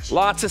 good.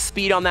 Lots of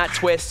speed on that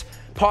twist.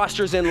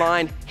 Posture's in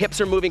line,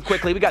 hips are moving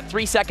quickly. We got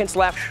 3 seconds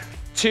left,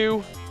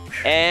 2,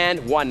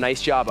 and 1.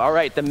 Nice job. All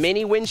right, the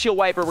mini windshield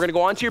wiper. We're gonna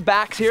go onto your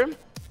backs here.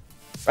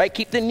 Right,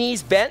 keep the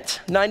knees bent,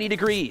 90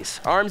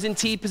 degrees. Arms in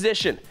T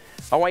position.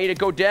 I want you to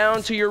go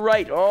down to your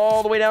right,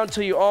 all the way down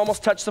until you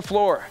almost touch the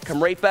floor.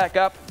 Come right back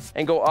up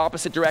and go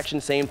opposite direction,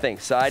 same thing,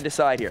 side to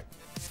side here.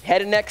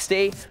 Head and neck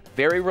stay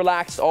very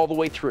relaxed all the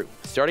way through.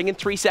 Starting in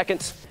 3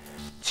 seconds,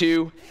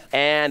 2,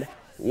 and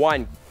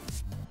 1.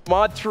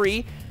 Mod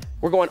 3,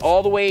 we're going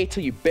all the way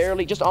till you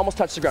barely, just almost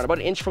touch the ground, about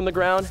an inch from the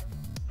ground.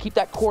 Keep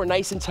that core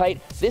nice and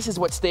tight. This is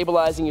what's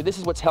stabilizing you. This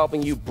is what's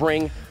helping you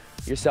bring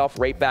yourself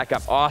right back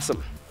up.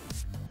 Awesome.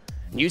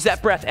 Use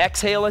that breath.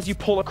 Exhale as you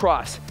pull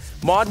across.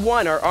 Mod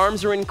 1, our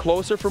arms are in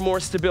closer for more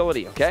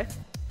stability, okay?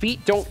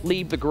 Feet don't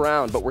leave the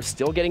ground, but we're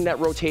still getting that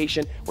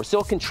rotation. We're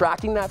still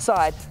contracting that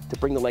side to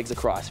bring the legs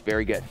across.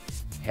 Very good.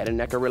 Head and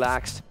neck are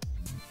relaxed.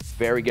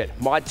 Very good.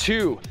 Mod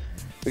 2,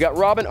 we got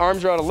Robin,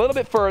 arms are out a little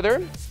bit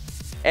further,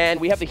 and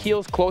we have the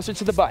heels closer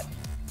to the butt.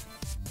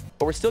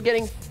 But we're still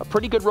getting a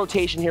pretty good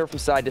rotation here from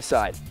side to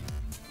side.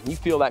 You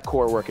feel that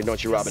core working,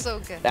 don't you, Robin?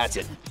 So good. That's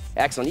it.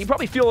 Excellent. You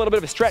probably feel a little bit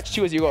of a stretch,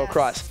 too, as you go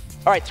across.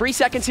 All right, 3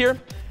 seconds here,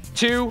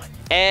 2,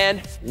 and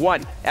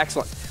 1.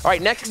 Excellent. All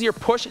right, next is your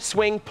push,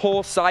 swing,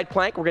 pull, side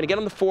plank. We're gonna get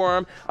on the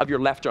forearm of your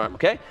left arm,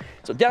 okay?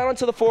 So down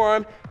onto the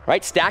forearm,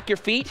 right, stack your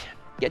feet,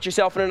 get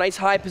yourself in a nice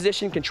high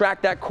position,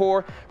 contract that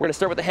core. We're gonna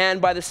start with the hand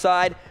by the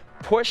side,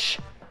 push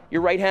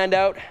your right hand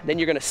out, then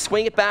you're gonna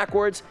swing it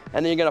backwards,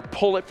 and then you're gonna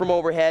pull it from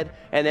overhead,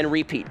 and then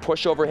repeat.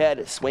 Push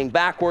overhead, swing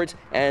backwards,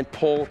 and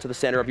pull to the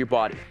center of your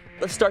body.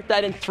 Let's start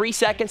that in 3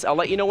 seconds. I'll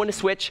let you know when to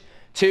switch.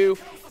 2,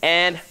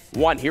 and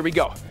 1. Here we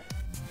go.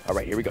 All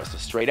right, here we go. So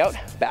straight out,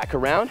 back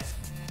around.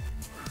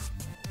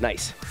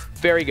 Nice.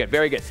 Very good,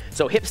 very good.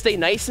 So hips stay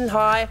nice and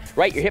high,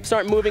 right? Your hips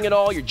aren't moving at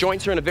all. Your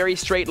joints are in a very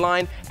straight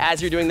line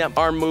as you're doing that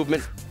arm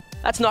movement.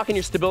 That's knocking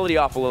your stability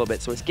off a little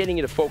bit, so it's getting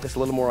you to focus a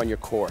little more on your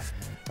core.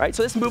 All right,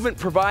 so this movement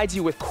provides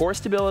you with core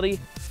stability,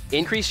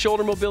 increased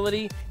shoulder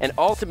mobility, and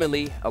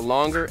ultimately a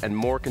longer and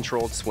more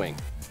controlled swing.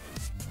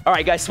 All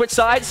right, guys, switch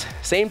sides.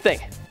 Same thing.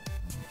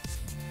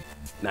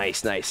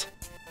 Nice, nice.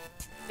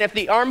 If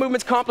the arm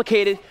movement's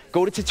complicated,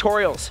 go to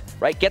tutorials,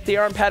 right? Get the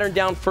arm pattern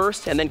down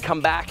first and then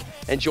come back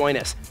and join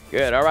us.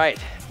 Good, all right.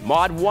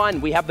 Mod 1,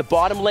 we have the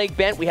bottom leg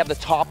bent, we have the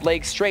top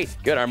leg straight.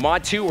 Good, our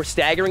mod 2, we're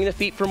staggering the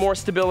feet for more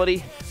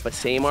stability, but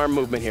same arm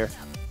movement here.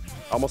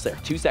 Almost there,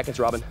 2 seconds,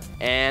 Robin,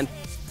 and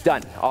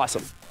done,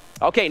 awesome.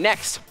 Okay,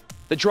 next,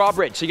 the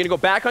drawbridge. So you're gonna go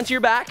back onto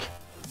your back,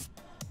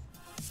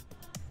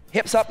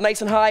 hips up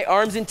nice and high,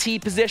 arms in T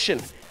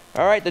position.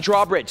 All right, the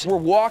drawbridge. We're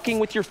walking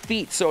with your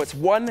feet. So it's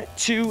 1,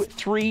 2,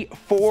 3,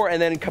 4, and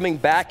then coming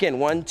back in.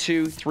 1,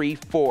 2, 3,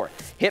 4.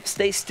 Hips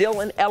stay still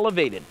and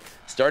elevated.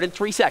 Start in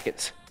 3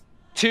 seconds.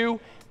 2,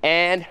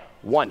 and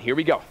 1. Here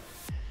we go. All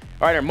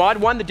right, our mod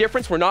 1, the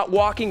difference, we're not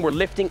walking, we're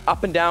lifting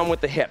up and down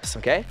with the hips,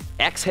 okay?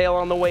 Exhale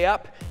on the way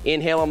up,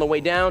 inhale on the way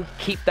down.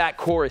 Keep that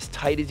core as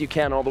tight as you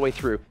can all the way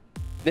through.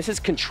 This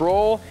is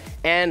control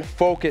and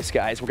focus,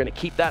 guys. We're gonna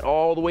keep that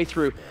all the way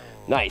through.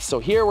 Nice, so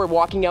here we're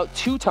walking out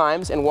 2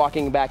 times and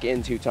walking back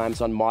in 2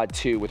 times on mod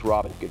 2 with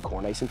Robin. Good core,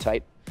 nice and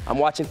tight. I'm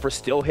watching for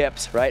still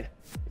hips, right?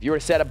 If you were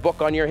to set a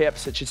book on your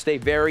hips, it should stay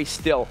very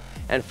still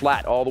and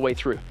flat all the way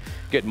through.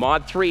 Good,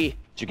 mod 3,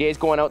 Jagay's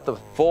going out the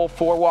full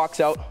 4 walks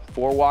out,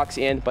 4 walks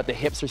in, but the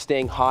hips are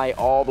staying high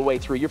all the way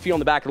through. You're feeling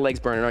the back of the legs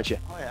burning, aren't you?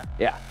 Oh yeah.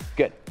 Yeah,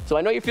 good. So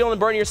I know you're feeling the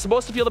burning. You're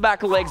supposed to feel the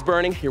back of the legs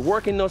burning. You're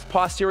working those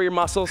posterior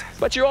muscles,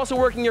 but you're also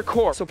working your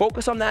core. So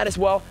focus on that as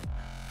well.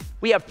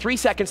 We have 3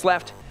 seconds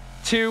left,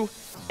 2,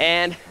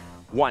 and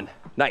 1.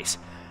 Nice.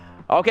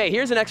 Okay,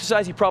 here's an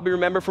exercise you probably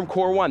remember from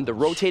Core 1, the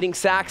rotating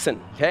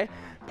Saxon, okay?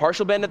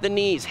 Partial bend at the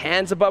knees,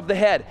 hands above the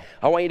head.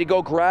 I want you to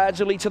go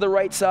gradually to the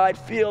right side,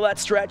 feel that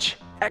stretch.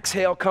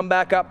 Exhale, come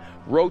back up,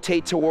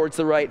 rotate towards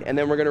the right, and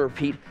then we're gonna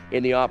repeat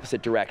in the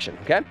opposite direction,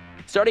 okay?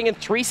 Starting in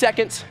 3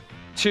 seconds,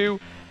 2,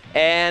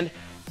 and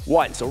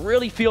 1. So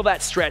really feel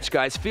that stretch,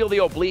 guys. Feel the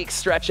obliques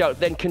stretch out,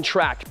 then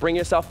contract. Bring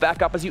yourself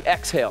back up as you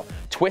exhale.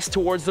 Twist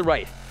towards the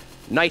right.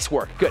 Nice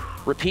work. Good.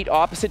 Repeat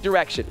opposite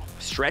direction.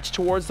 Stretch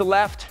towards the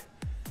left.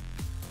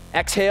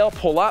 Exhale,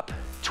 pull up,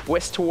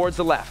 twist towards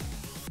the left.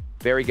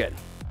 Very good.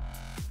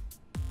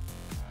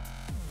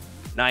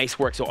 Nice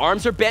work. So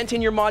arms are bent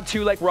in your mod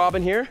 2 like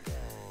Robin here.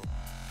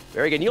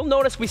 Very good. You'll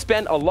notice we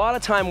spend a lot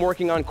of time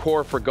working on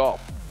core for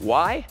golf.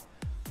 Why?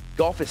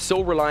 Golf is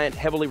so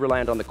heavily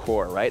reliant on the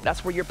core, right?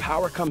 That's where your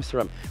power comes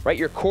from, right?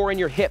 Your core and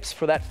your hips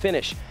for that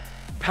finish.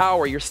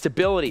 Power, your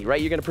stability, right?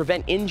 You're gonna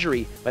prevent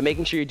injury by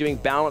making sure you're doing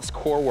balanced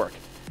core work.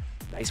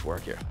 Nice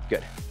work here.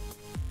 Good.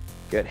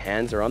 Good.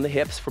 Hands are on the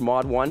hips for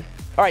mod 1.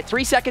 All right,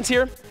 3 seconds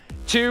here.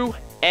 2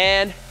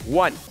 and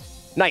 1.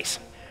 Nice.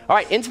 All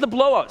right, into the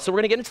blowout. So we're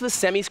gonna get into the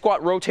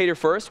semi-squat rotator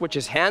first, which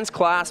is hands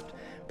clasped,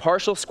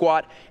 partial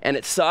squat, and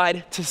it's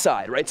side to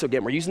side, right? So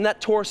again, we're using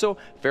that torso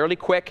fairly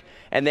quick,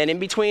 and then in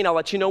between, I'll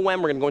let you know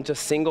when, we're gonna go into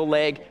single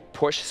leg,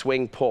 push,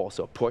 swing, pull.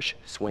 So push,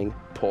 swing,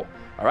 pull.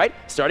 All right,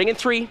 starting in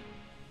 3,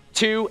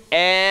 2,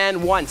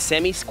 and 1.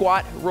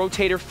 Semi-squat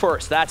rotator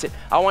first, that's it.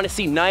 I wanna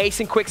see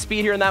nice and quick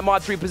speed here in that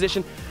mod 3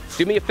 position.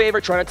 Do me a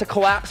favor, try not to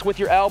collapse with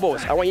your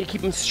elbows. I want you to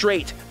keep them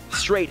straight,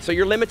 straight. So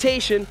your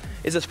limitation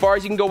is as far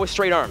as you can go with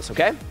straight arms,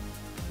 okay?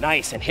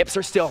 Nice, and hips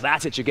are still,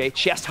 that's it, okay?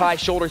 Chest high,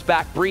 shoulders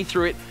back, breathe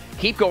through it.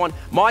 Keep going.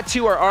 Mod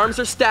 2, our arms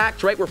are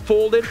stacked, right? We're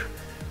folded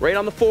right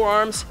on the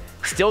forearms.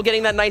 Still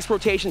getting that nice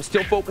rotation.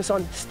 Still focus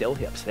on still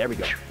hips. There we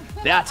go.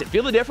 That's it.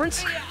 Feel the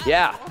difference?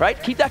 Yeah,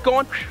 right? Keep that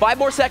going. 5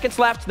 more seconds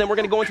left. Then we're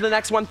going to go into the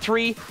next one.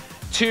 3,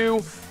 2,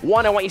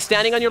 1. I want you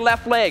standing on your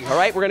left leg, all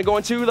right? We're going to go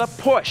into the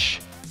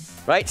push,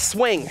 right?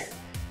 Swing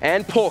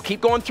and pull.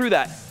 Keep going through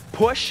that.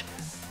 Push,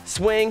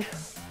 swing,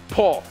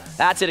 pull.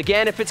 That's it.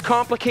 Again, if it's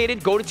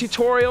complicated, go to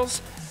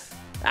tutorials.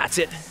 That's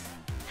it.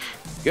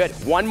 Good.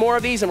 1 more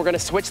of these, and we're going to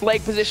switch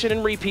leg position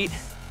and repeat.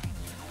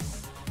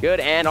 Good.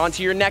 And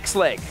onto your next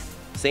leg.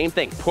 Same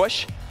thing.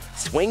 Push,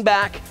 swing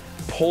back,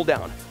 pull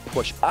down.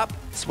 Push up,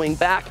 swing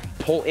back,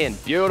 pull in.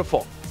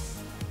 Beautiful.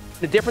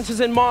 The differences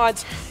in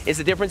mods is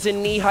the difference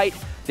in knee height,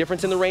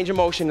 difference in the range of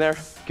motion there.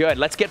 Good.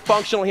 Let's get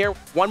functional here.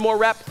 1 more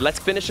rep. Let's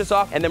finish this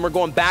off, and then we're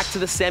going back to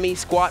the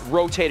semi-squat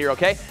rotator,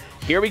 okay?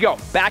 Here we go.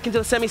 Back into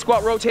the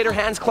semi-squat rotator,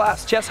 hands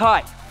clasped, chest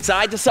high,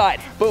 side to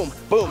side. Boom,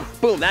 boom,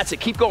 boom. That's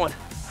it. Keep going.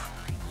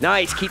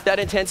 Nice. Keep that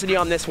intensity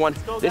on this one.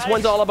 This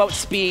one's all about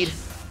speed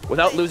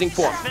without losing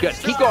form. Good.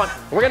 Keep going.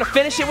 We're going to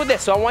finish it with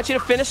this. So I want you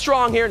to finish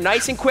strong here,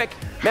 nice and quick.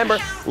 Remember,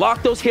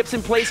 lock those hips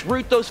in place,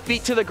 root those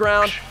feet to the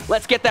ground.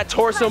 Let's get that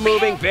torso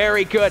moving.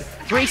 Very good.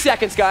 3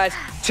 seconds, guys.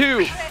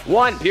 2,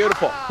 1.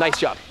 Beautiful. Nice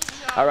job.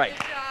 All right.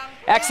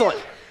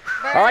 Excellent.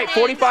 All right,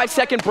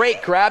 45-second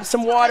break. Grab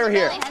some water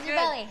here. How's your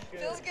belly?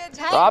 Feels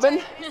good.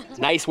 Robin,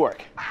 nice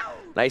work.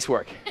 Nice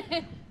work.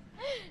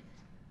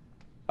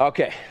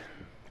 Okay.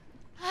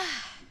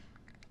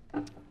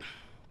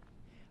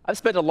 I've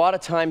spent a lot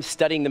of time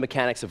studying the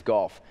mechanics of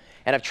golf,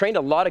 and I've trained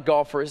a lot of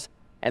golfers,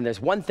 and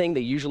there's one thing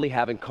they usually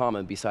have in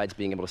common besides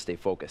being able to stay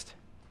focused.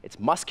 It's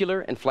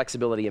muscular and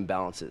flexibility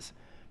imbalances.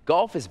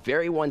 Golf is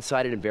very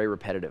one-sided and very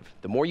repetitive.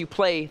 The more you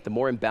play, the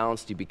more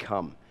imbalanced you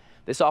become.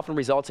 This often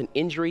results in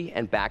injury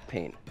and back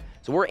pain.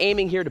 So we're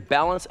aiming here to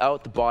balance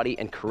out the body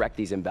and correct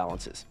these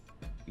imbalances.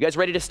 You guys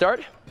ready to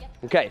start? Yep.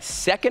 Okay,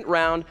 second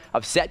round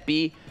of set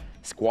B,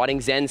 squatting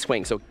Zen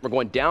swing. So we're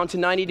going down to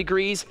 90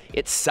 degrees.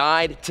 It's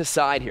side to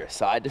side here,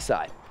 side to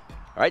side. All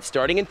right,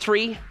 starting in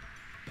 3,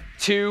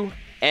 2,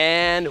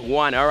 and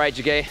 1. All right,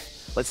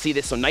 Jagay, let's see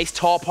this. So nice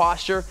tall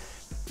posture.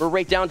 We're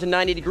right down to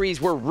 90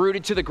 degrees. We're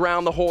rooted to the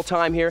ground the whole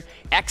time here.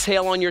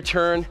 Exhale on your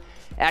turn.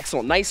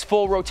 Excellent, nice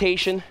full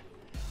rotation.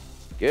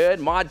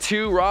 Good, mod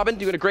 2, Robin,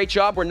 doing a great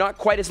job. We're not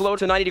quite as low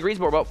to 90 degrees,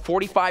 but we're about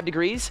 45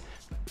 degrees.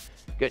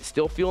 Good,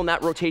 still feeling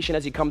that rotation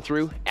as you come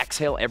through.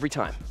 Exhale every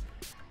time.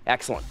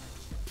 Excellent.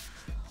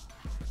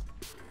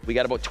 We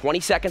got about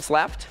 20 seconds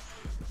left.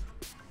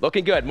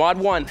 Looking good, mod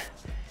 1.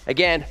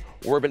 Again,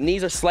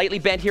 knees are slightly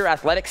bent here,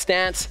 athletic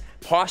stance,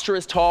 posture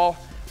is tall.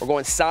 We're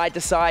going side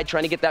to side,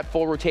 trying to get that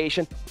full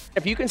rotation.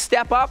 If you can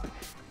step up,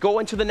 go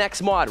into the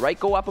next mod, right?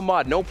 Go up a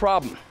mod, no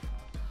problem.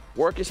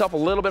 Work yourself a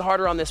little bit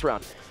harder on this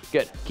round.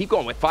 Good, keep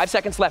going with 5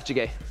 seconds left,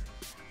 Jagay.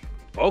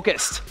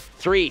 Focused,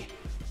 3,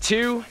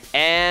 2,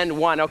 and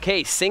 1.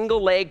 Okay, single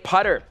leg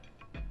putter.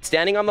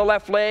 Standing on the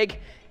left leg,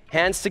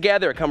 hands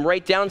together, come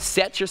right down,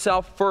 set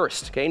yourself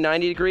first, okay,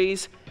 90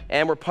 degrees,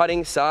 and we're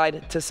putting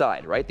side to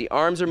side, right? The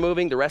arms are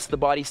moving, the rest of the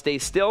body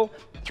stays still.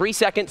 3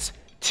 seconds,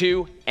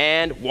 2,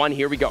 and 1,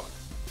 here we go.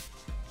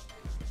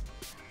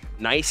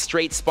 Nice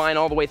straight spine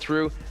all the way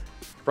through.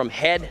 From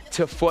head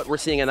to foot, we're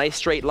seeing a nice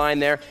straight line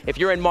there. If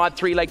you're in mod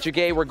 3 like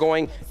Jagay, we're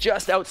going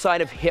just outside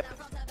of hip.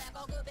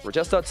 We're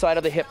just outside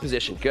of the hip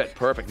position. Good,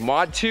 perfect.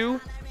 Mod 2.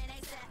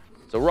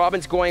 So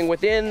Robin's going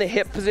within the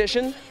hip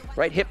position,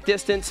 right? Hip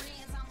distance.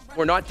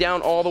 We're not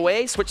down all the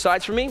way. Switch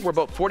sides for me. We're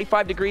about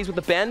 45 degrees with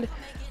the bend,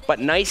 but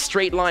nice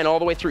straight line all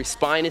the way through.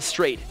 Spine is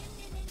straight.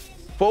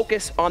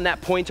 Focus on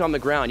that point on the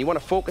ground. You want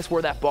to focus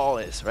where that ball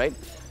is, right?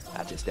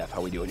 That's it, Steph.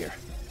 How we doing here?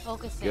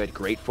 Focusing. Good,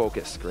 great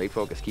focus, great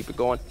focus. Keep it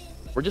going.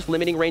 We're just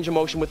limiting range of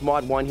motion with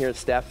mod 1 here at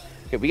Steph.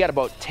 Okay, we got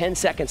about 10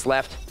 seconds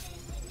left.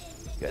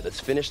 Good, let's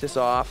finish this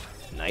off.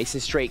 Nice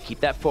and straight, keep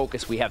that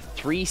focus. We have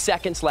 3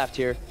 seconds left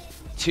here.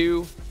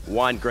 2,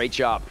 1, great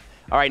job.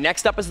 All right,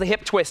 next up is the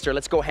hip twister.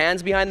 Let's go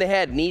hands behind the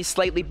head, knees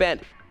slightly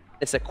bent.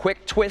 It's a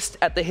quick twist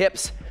at the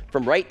hips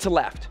from right to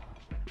left.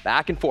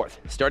 Back and forth,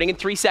 starting in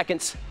 3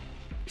 seconds.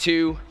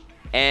 2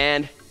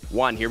 and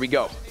 1, here we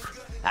go.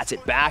 That's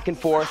it, back and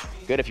forth.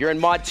 Good, if you're in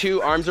mod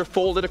 2, arms are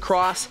folded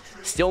across.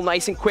 Still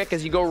nice and quick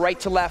as you go right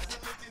to left.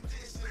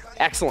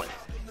 Excellent.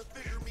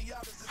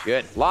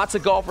 Good, lots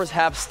of golfers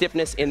have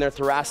stiffness in their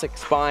thoracic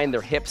spine,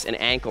 their hips and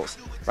ankles,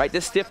 right?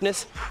 This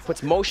stiffness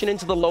puts motion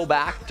into the low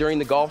back during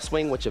the golf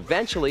swing, which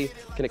eventually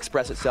can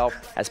express itself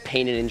as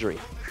pain and injury.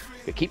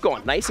 Good, keep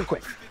going, nice and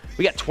quick.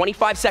 We got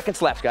 25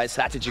 seconds left, guys.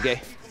 That's it,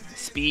 Jigay.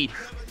 Speed.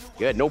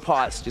 Good, no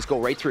pause, just go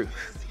right through.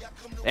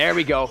 There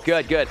we go,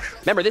 good, good.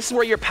 Remember, this is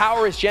where your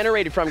power is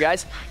generated from,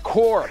 guys.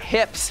 Core,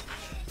 hips.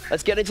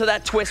 Let's get into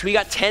that twist. We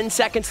got 10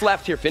 seconds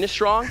left here. Finish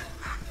strong.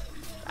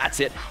 That's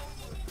it.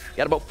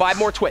 Got about 5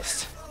 more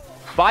twists.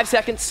 5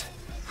 seconds.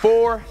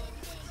 4,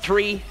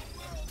 3,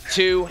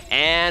 2,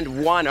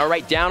 and 1. All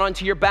right, down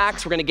onto your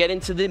backs. We're gonna get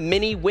into the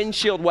mini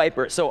windshield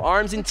wiper. So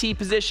arms in T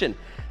position.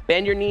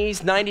 Bend your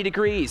knees 90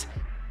 degrees.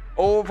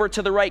 Over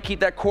to the right, keep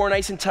that core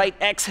nice and tight.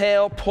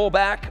 Exhale, pull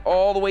back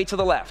all the way to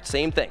the left.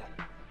 Same thing.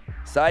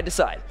 Side to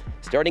side.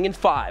 Starting in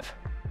 5,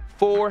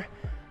 4,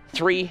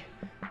 3,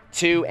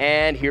 2,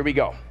 and here we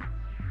go.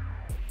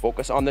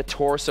 Focus on the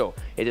torso.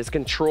 It is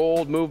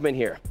controlled movement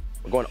here.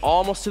 We're going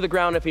almost to the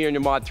ground if you're in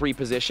your mod 3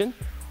 position,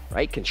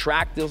 right?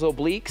 Contract those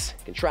obliques,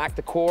 contract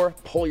the core,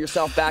 pull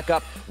yourself back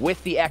up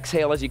with the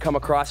exhale as you come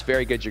across.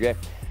 Very good, Jigay.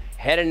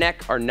 Head and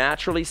neck are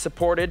naturally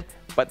supported,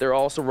 but they're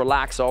also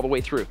relaxed all the way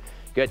through.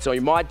 Good, so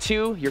your mod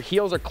 2, your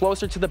heels are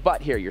closer to the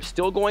butt here. You're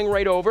still going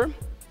right over.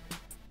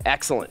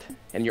 Excellent.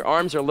 And your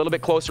arms are a little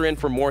bit closer in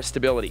for more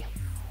stability.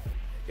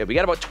 Good, we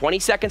got about 20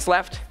 seconds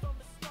left.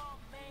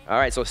 All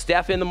right, so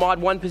Steph in the mod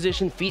 1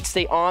 position, feet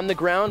stay on the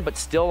ground, but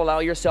still allow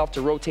yourself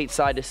to rotate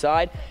side to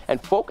side and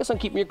focus on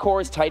keeping your core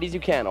as tight as you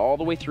can all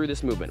the way through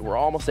this movement. We're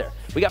almost there.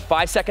 We got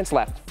 5 seconds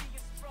left.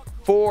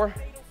 4,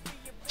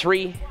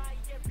 3,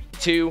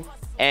 2,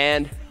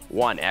 and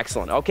 1.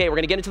 Excellent. Okay, we're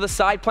gonna get into the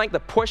side plank, the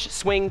push,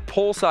 swing,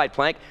 pull side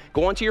plank.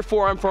 Go onto your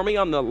forearm for me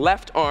on the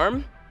left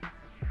arm.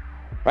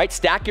 Right,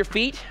 stack your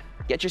feet,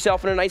 get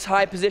yourself in a nice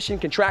high position,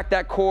 contract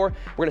that core.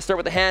 We're gonna start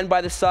with the hand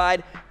by the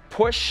side,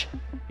 push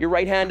your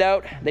right hand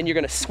out, then you're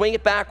gonna swing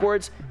it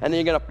backwards, and then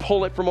you're gonna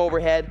pull it from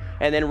overhead,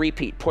 and then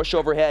repeat. Push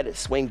overhead,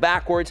 swing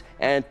backwards,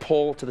 and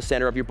pull to the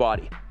center of your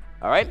body.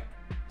 All right?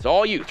 It's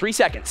all you. 3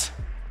 seconds.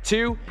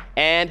 2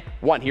 and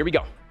 1. Here we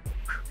go.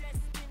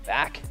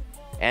 Back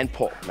and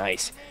pull.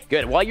 Nice.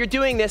 Good. While you're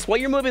doing this, while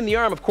you're moving the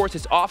arm, of course,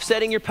 it's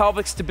offsetting your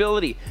pelvic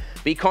stability.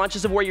 Be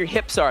conscious of where your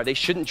hips are. They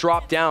shouldn't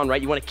drop down,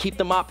 right? You want to keep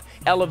them up,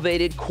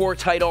 elevated, core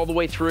tight all the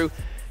way through.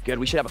 Good,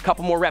 we should have a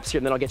couple more reps here,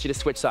 and then I'll get you to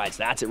switch sides.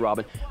 That's it,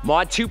 Robin.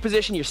 Mod 2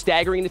 position, you're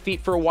staggering the feet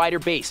for a wider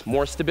base,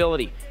 more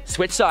stability.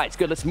 Switch sides.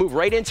 Good, let's move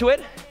right into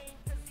it.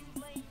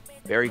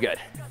 Very good.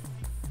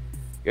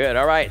 Good,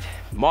 all right.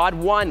 Mod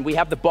 1, we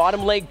have the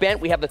bottom leg bent,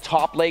 we have the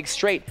top leg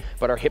straight,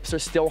 but our hips are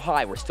still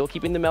high. We're still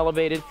keeping them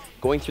elevated,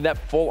 going through that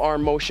full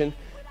arm motion.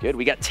 Good,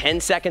 we got 10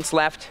 seconds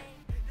left.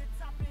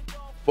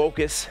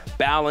 Focus,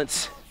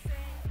 balance.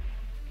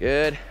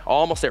 Good,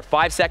 almost there.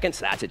 5 seconds,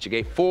 that's it,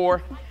 Jigay.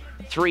 4,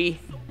 3,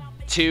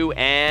 2,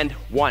 and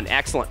 1.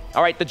 Excellent.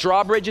 All right, the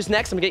drawbridge is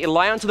next. I'm gonna get you to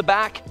lie onto the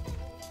back.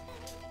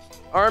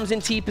 Arms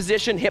in T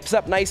position, hips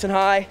up nice and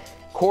high.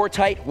 Core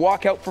tight,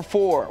 walk out for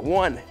 4.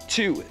 1,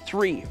 2,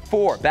 3,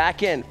 4.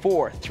 Back in,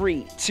 4,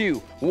 3, 2,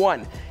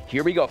 1.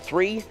 Here we go,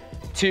 3,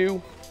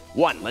 2,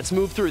 1. Let's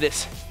move through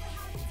this.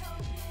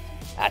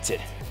 That's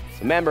it.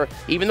 So remember,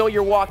 even though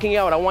you're walking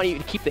out, I want you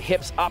to keep the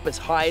hips up as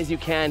high as you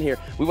can here.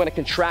 We want to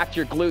contract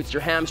your glutes,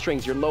 your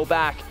hamstrings, your low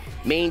back,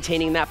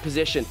 maintaining that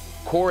position.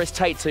 Core is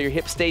tight so your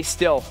hips stay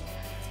still.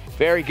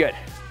 Very good.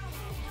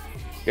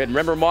 Good,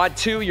 remember mod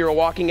 2, you're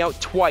walking out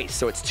twice,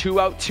 so it's 2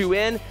 out, 2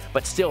 in,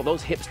 but still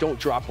those hips don't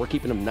drop. We're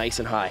keeping them nice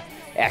and high.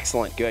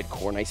 Excellent, good,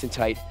 core nice and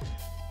tight.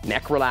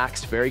 Neck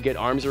relaxed, very good,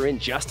 arms are in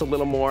just a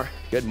little more.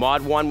 Good,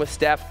 mod 1 with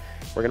Steph.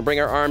 We're gonna bring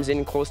our arms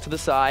in close to the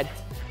side,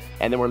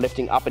 and then we're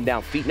lifting up and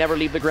down. Feet never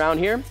leave the ground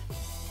here.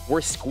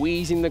 We're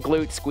squeezing the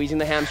glutes, squeezing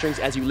the hamstrings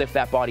as you lift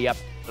that body up.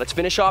 Let's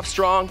finish off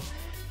strong.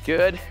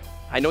 Good,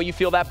 I know you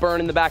feel that burn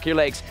in the back of your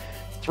legs.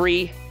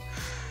 3,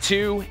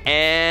 2,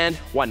 and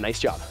 1, nice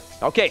job.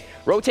 Okay,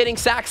 rotating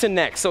Saxon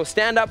next. So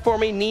stand up for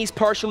me, knees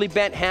partially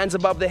bent, hands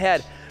above the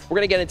head. We're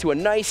gonna get into a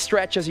nice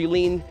stretch as you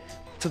lean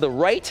to the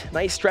right.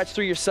 Nice stretch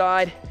through your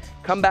side.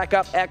 Come back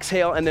up,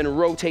 exhale, and then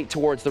rotate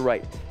towards the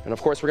right. And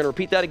of course, we're gonna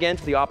repeat that again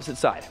to the opposite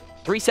side.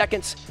 3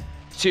 seconds,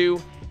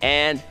 2,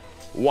 and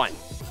 1.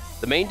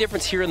 The main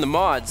difference here in the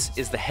mods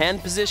is the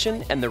hand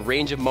position and the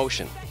range of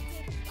motion.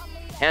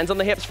 Hands on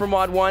the hips for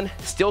mod 1.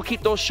 Still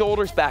keep those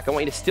shoulders back. I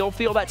want you to still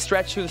feel that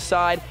stretch through the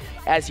side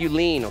as you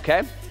lean,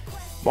 okay?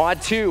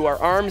 Mod 2, our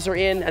arms are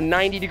in a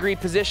 90-degree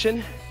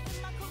position.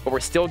 but we're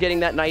still getting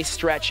that nice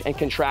stretch and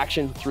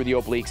contraction through the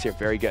obliques here.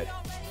 Very good.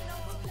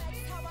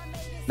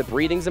 The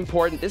breathing's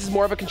important. This is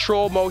more of a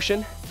controlled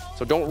motion,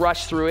 so don't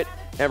rush through it.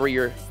 Remember,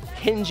 you're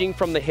hinging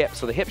from the hip,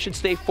 so the hip should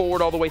stay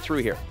forward all the way through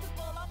here.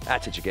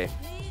 That's it, okay.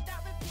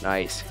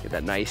 Nice. Get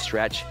that nice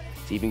stretch.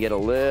 So even get a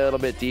little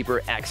bit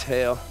deeper.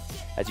 Exhale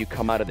as you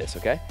come out of this,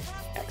 okay?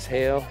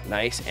 Exhale,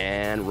 nice,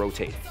 and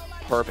rotate.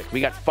 Perfect.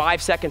 We got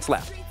 5 seconds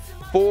left.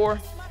 4,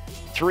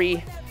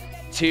 3,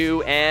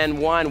 2, and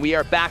 1. We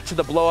are back to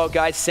the blowout,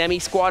 guys.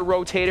 Semi-squat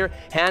rotator,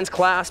 hands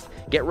clasped.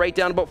 Get right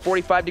down about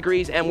 45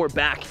 degrees, and we're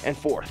back and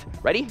forth.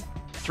 Ready?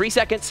 3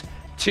 seconds,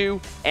 2,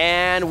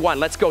 and 1.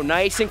 Let's go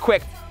nice and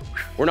quick.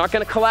 We're not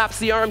gonna collapse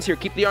the arms here.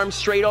 Keep the arms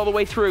straight all the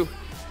way through.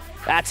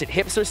 That's it.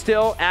 Hips are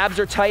still, abs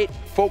are tight.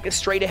 Focus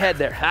straight ahead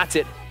there. That's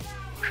it.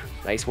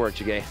 Nice work,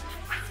 Jigay.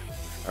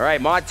 All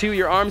right, mod 2,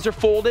 your arms are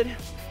folded.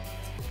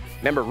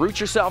 Remember, root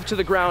yourself to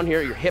the ground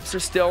here. Your hips are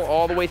still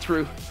all the way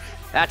through.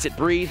 That's it.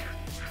 Breathe,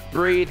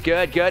 breathe.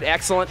 Good, good,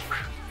 excellent.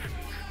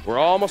 We're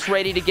almost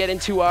ready to get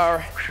into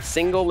our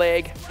single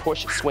leg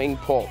push, swing,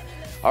 pull.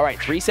 All right,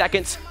 3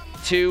 seconds,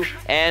 2,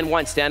 and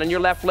 1. Stand on your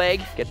left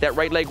leg. Get that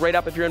right leg right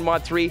up if you're in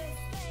mod 3.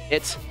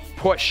 It's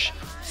push,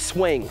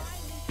 swing,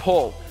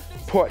 pull,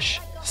 push,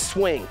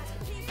 swing,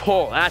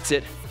 pull. That's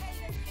it.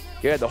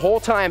 Good. The whole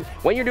time,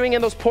 when you're doing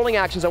in those pulling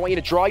actions, I want you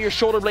to draw your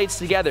shoulder blades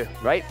together,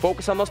 right?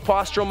 Focus on those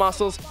postural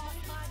muscles.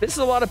 This is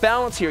a lot of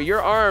balance here.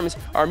 Your arms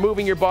are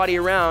moving your body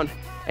around,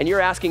 and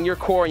you're asking your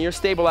core and your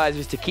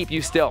stabilizers to keep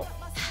you still.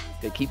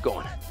 Good, keep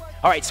going.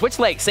 All right, switch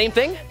legs, same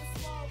thing.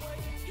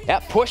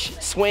 Yep, push,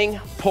 swing,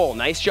 pull.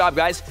 Nice job,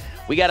 guys.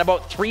 We got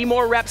about 3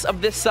 more reps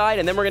of this side,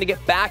 and then we're gonna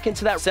get back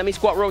into that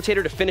semi-squat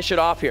rotator to finish it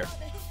off here.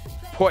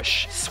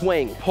 Push,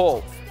 swing,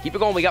 pull. Keep it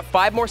going. We got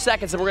 5 more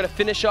seconds, and we're gonna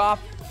finish off.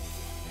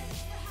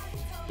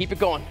 Keep it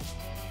going.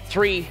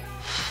 3,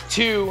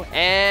 2,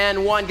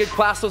 and 1. Good,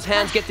 clasp those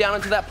hands. Get down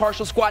into that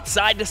partial squat,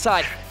 side to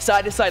side,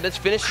 side to side. Let's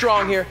finish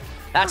strong here.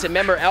 That's it.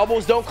 Remember,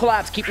 elbows don't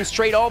collapse. Keep them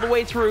straight all the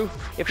way through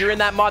if you're in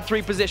that mod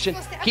 3 position.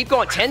 Keep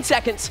going. 10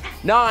 seconds.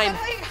 9,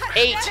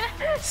 8,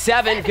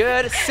 7.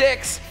 Good.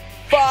 6,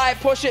 5.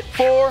 Push it.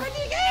 4,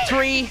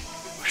 3,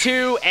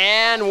 2,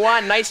 and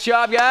 1. Nice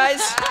job,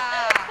 guys.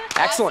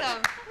 Excellent.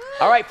 Awesome.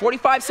 All right,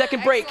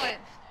 45-second break. Excellent.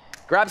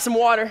 Grab some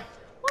water.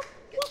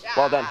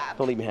 Well done.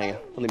 Don't leave me hanging.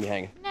 Don't leave me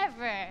hanging.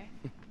 Never.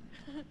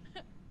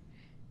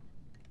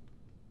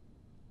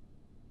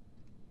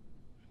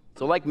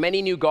 So like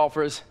many new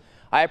golfers,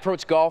 I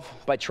approach golf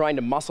by trying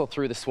to muscle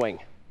through the swing.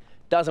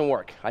 Doesn't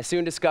work. I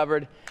soon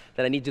discovered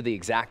that I need to do the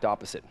exact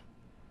opposite.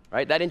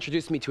 Right? That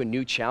introduced me to a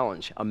new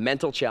challenge, a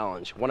mental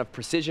challenge, one of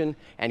precision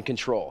and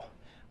control.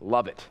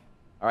 Love it.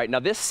 All right, now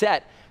this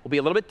set will be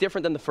a little bit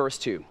different than the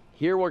first 2.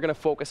 Here we're gonna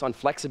focus on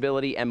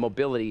flexibility and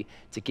mobility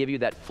to give you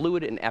that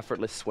fluid and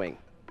effortless swing.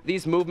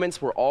 These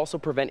movements will also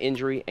prevent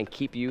injury and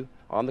keep you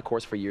on the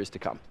course for years to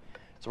come.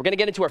 So we're gonna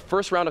get into our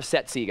first round of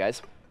set C,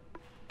 guys.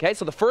 Okay,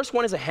 so the first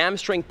one is a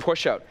hamstring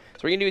push-out. So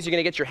what you're gonna do is you're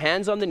gonna get your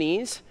hands on the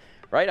knees,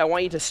 right? I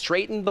want you to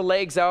straighten the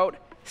legs out,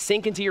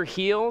 sink into your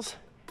heels,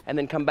 and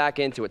then come back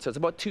into it. So it's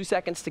about 2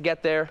 seconds to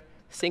get there,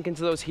 sink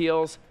into those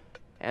heels,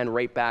 and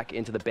right back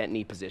into the bent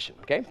knee position,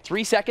 okay?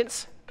 3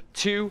 seconds,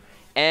 2,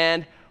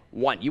 and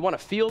 1. You wanna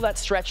feel that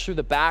stretch through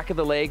the back of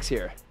the legs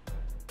here.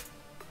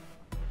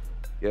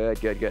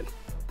 Good, good, good.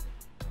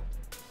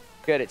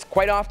 Good, it's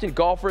quite often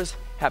golfers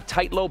have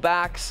tight low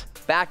backs,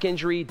 back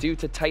injury due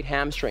to tight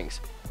hamstrings.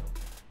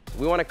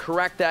 We wanna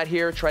correct that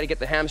here, try to get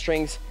the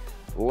hamstrings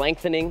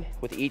lengthening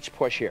with each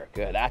push here.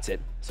 Good, that's it.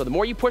 So the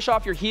more you push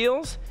off your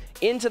heels,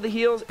 into the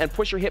heels, and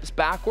push your hips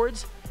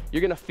backwards,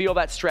 you're gonna feel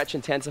that stretch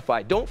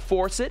intensify. Don't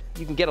force it.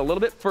 You can get a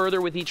little bit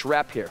further with each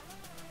rep here.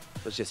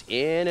 So it's just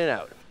in and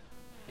out.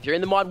 If you're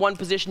in the mod 1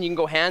 position, you can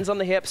go hands on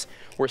the hips.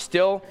 We're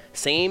still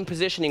same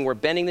positioning. We're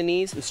bending the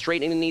knees and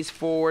straightening the knees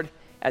forward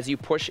as you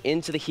push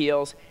into the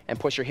heels and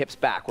push your hips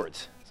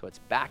backwards. So it's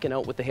backing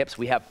out with the hips.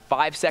 We have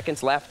 5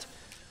 seconds left.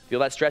 Feel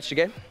that stretch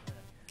again?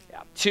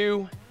 Yeah,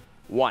 2,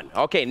 1.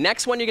 Okay,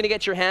 next one, you're gonna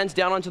get your hands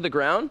down onto the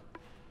ground.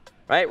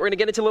 Right, we're gonna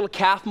get into a little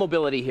calf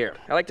mobility here.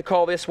 I like to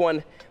call this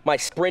one my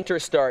sprinter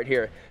start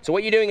here. So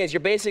what you're doing is you're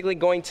basically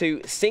going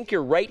to sink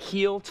your right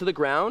heel to the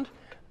ground,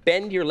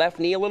 bend your left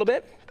knee a little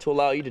bit to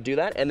allow you to do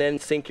that, and then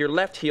sink your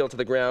left heel to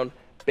the ground,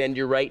 bend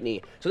your right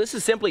knee. So this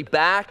is simply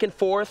back and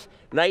forth,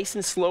 nice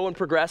and slow and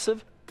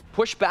progressive.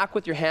 Push back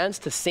with your hands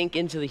to sink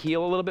into the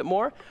heel a little bit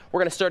more. We're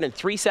gonna start in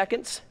 3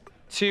 seconds,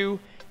 2,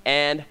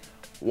 and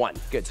 1.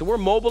 Good, so we're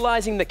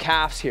mobilizing the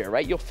calves here,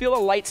 right? You'll feel a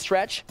light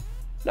stretch,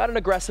 not an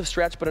aggressive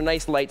stretch, but a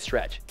nice light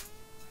stretch.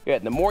 Good,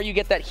 and the more you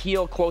get that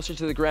heel closer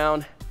to the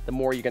ground, the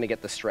more you're gonna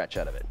get the stretch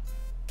out of it.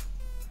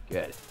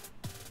 Good.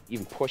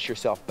 Even push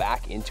yourself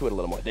back into it a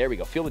little more. There we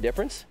go, feel the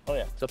difference? Oh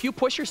yeah. So if you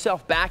push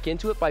yourself back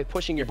into it by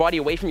pushing your body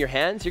away from your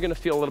hands, you're gonna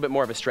feel a little bit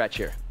more of a stretch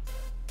here.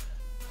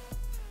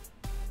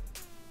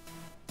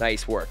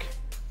 Nice work.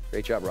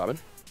 Great job, Robin.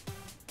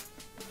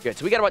 Good,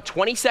 so we got about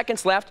 20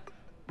 seconds left.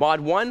 Mod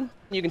 1,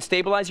 you can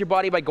stabilize your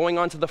body by going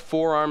onto the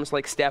forearms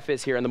like Steph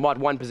is here in the mod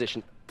 1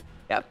 position.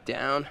 Yep,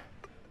 down,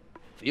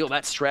 Feel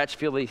that stretch,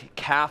 feel the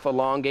calf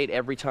elongate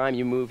every time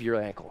you move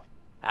your ankle.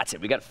 That's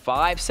it, we got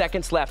 5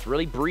 seconds left.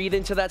 Really breathe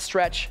into that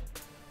stretch.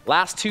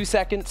 Last 2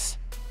 seconds,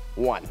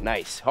 1,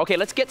 nice. Okay,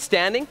 let's get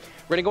standing.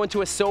 We're gonna go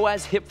into a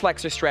psoas hip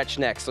flexor stretch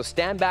next. So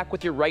stand back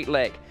with your right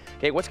leg.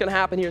 Okay, what's gonna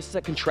happen here is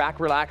a contract,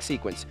 relax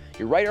sequence.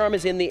 Your right arm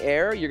is in the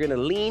air. You're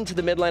gonna lean to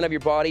the midline of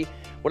your body.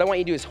 What I want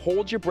you to do is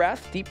hold your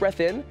breath, deep breath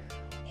in,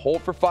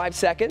 hold for 5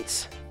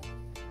 seconds.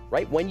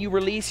 Right, when you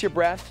release your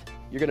breath,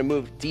 you're gonna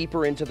move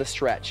deeper into the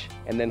stretch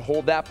and then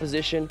hold that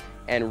position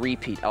and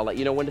repeat. I'll let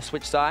you know when to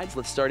switch sides.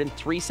 Let's start in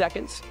 3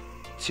 seconds,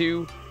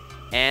 2,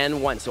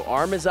 and 1. So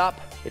arm is up.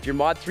 If you're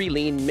mod 3,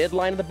 lean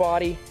midline of the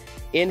body.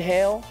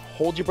 Inhale,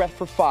 hold your breath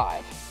for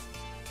 5.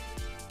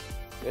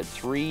 Good,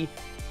 3,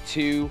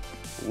 2,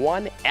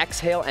 1.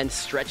 Exhale and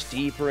stretch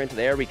deeper into,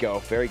 there we go,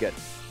 very good.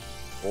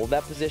 Hold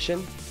that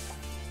position.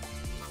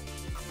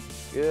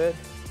 Good.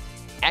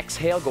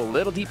 Exhale, go a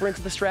little deeper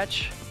into the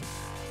stretch.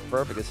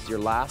 Perfect, this is your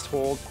last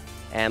hold.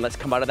 And let's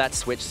come out of that,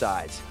 switch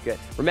sides. Good.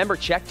 Remember,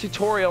 check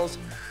tutorials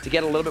to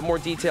get a little bit more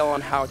detail on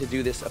how to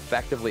do this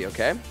effectively,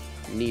 okay?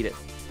 You need it.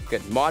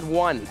 Good. Mod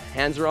 1,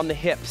 hands are on the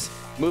hips.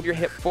 Move your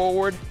hip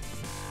forward,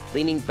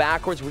 leaning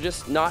backwards. We're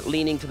just not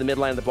leaning to the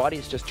midline of the body,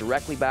 it's just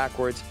directly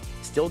backwards.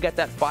 Still get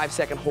that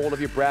 5-second hold of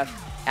your breath.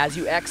 As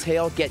you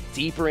exhale, get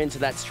deeper into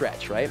that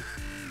stretch, right?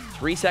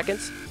 3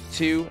 seconds,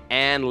 2,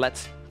 and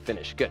let's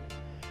finish. Good.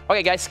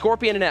 Okay, guys,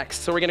 scorpion next.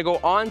 So we're gonna go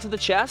onto the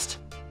chest.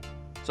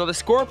 So the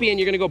scorpion,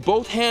 you're gonna go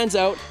both hands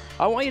out.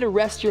 I want you to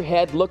rest your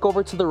head, look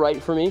over to the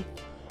right for me.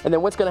 And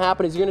then what's gonna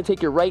happen is you're gonna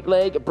take your right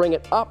leg, bring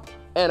it up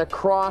and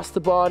across the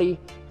body.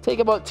 Take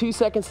about 2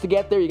 seconds to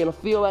get there. You're gonna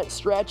feel that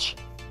stretch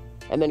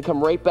and then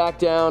come right back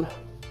down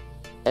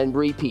and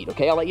repeat,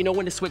 okay? I'll let you know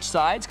when to switch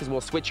sides because we'll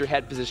switch your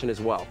head position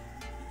as well.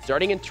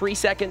 Starting in 3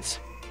 seconds,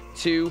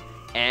 2,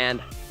 and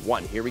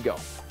 1. Here we go.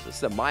 So this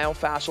is a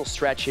myofascial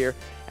stretch here.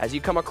 As you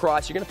come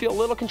across, you're gonna feel a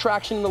little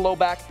contraction in the low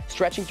back,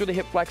 stretching through the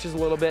hip flexors a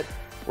little bit.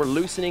 We're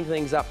loosening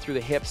things up through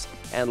the hips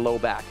and low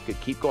back.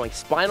 Good, keep going.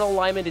 Spinal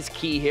alignment is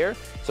key here.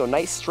 So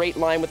nice straight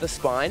line with the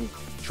spine.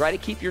 Try to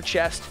keep your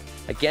chest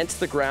against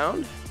the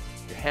ground,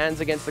 your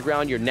hands against the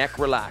ground, your neck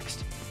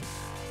relaxed.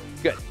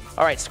 Good.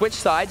 All right, switch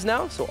sides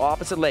now. So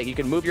opposite leg. You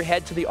can move your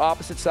head to the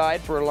opposite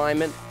side for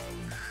alignment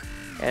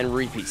and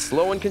repeat.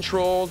 Slow and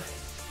controlled.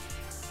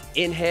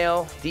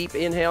 Inhale, deep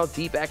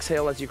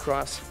exhale as you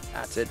cross.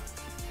 That's it.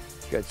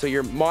 Good. So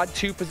your mod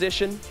 2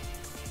 position,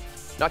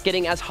 not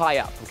getting as high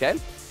up, okay?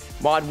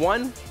 Mod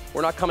 1,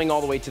 we're not coming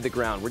all the way to the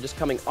ground. We're just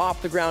coming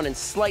off the ground and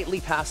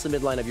slightly past the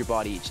midline of your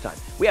body each time.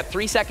 We have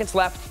 3 seconds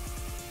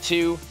left,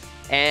 2,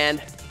 and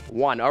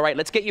 1. All right,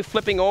 let's get you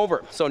flipping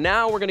over. So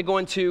now we're gonna go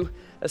into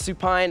a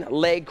supine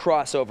leg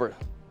crossover.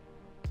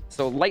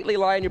 So lightly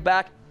lie on your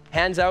back,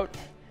 hands out,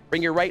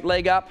 bring your right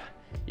leg up.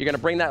 You're gonna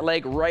bring that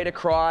leg right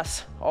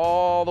across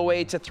all the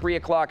way to 3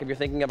 o'clock if you're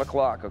thinking of a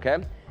clock, okay?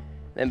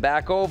 Then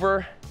back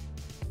over,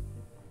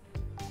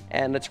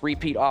 and let's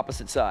repeat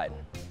opposite side.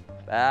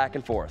 Back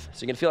and forth.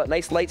 So you're gonna feel that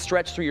nice light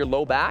stretch through your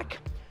low back.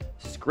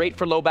 This is great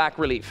for low back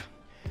relief.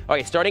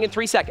 Okay, starting in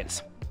 3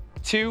 seconds.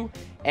 2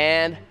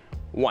 and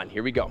 1,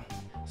 here we go.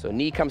 So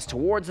knee comes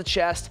towards the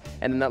chest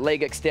and then that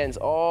leg extends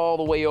all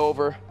the way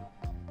over.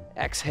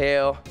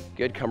 Exhale,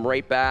 good, come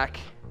right back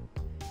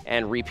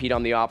and repeat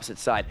on the opposite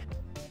side.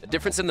 The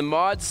difference in the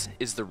mods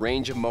is the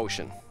range of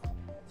motion.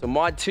 So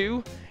mod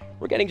 2,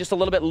 we're getting just a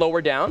little bit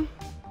lower down.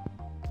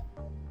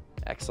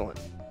 Excellent.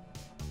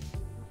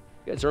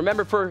 Good, so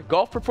remember for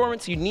golf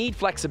performance, you need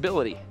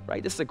flexibility,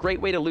 right? This is a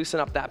great way to loosen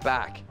up that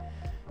back.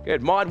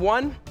 Good, mod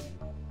 1,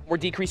 we're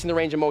decreasing the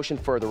range of motion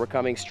further. We're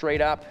coming straight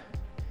up,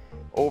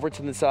 over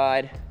to the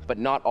side, but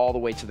not all the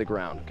way to the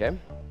ground, okay?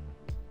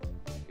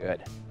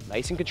 Good,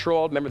 nice and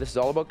controlled. Remember, this is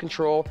all about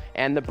control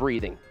and the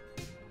breathing.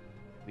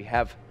 We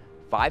have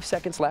 5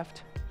 seconds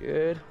left.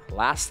 Good,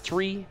 last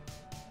 3,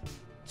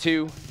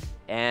 2,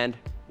 and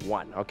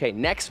 1. Okay,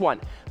 next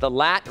one, the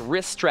lat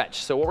wrist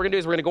stretch. So what we're gonna do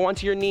is we're gonna go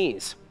onto your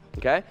knees.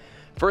 Okay?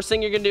 First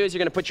thing you're gonna do is you're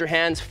gonna put your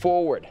hands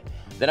forward.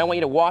 Then I want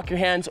you to walk your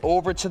hands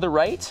over to the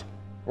right.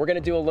 We're gonna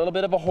do a little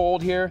bit of a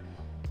hold here.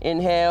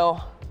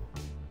 Inhale,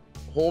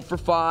 hold for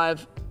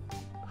 5,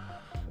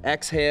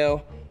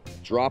 exhale,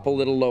 drop a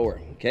little lower.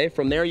 Okay,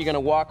 from there you're gonna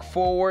walk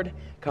forward,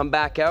 come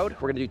back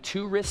out. We're gonna do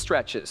 2 wrist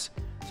stretches.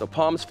 So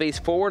palms face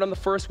forward on the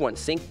first one.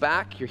 Sink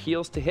back, your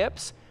heels to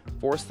hips,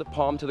 force the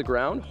palm to the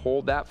ground,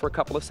 hold that for a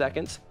couple of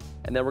seconds,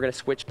 and then we're gonna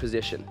switch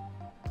position,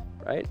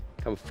 right?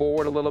 Come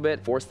forward a little bit,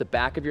 force the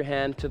back of your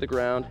hand to the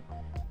ground,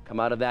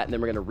 come out of that, and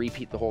then we're gonna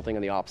repeat the whole thing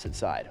on the opposite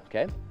side,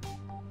 okay?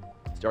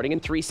 Starting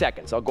in 3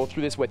 seconds, I'll go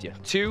through this with you.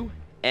 2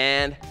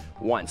 and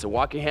 1, so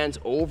walk your hands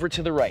over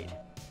to the right.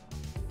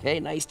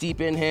 Okay, nice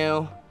deep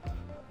inhale.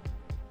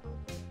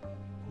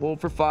 Hold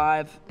for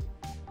 5.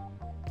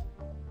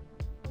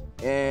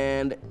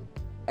 And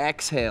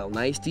exhale,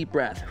 nice deep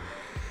breath.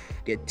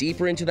 Get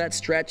deeper into that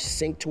stretch,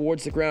 sink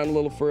towards the ground a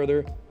little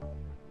further.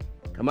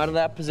 Come out of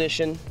that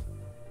position.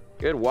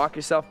 Good, walk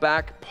yourself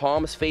back,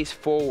 palms face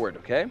forward,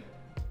 okay?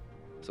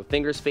 So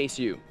fingers face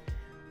you.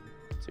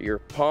 So your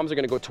palms are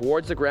gonna go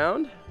towards the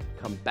ground,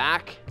 come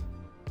back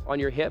on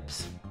your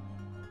hips,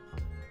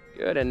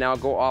 Good, and now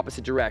go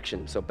opposite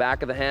direction. So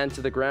back of the hand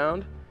to the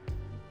ground.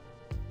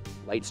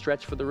 Light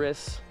stretch for the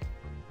wrists.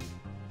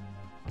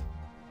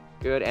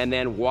 Good, and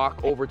then walk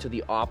over to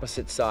the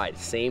opposite side.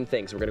 Same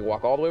thing. So we're gonna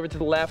walk all the way over to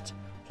the left,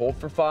 hold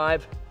for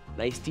 5,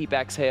 nice deep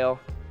exhale.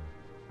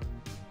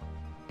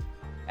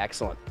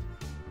 Excellent.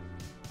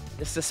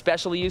 This is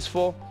especially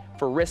useful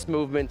for wrist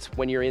movements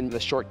when you're in the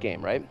short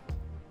game, right?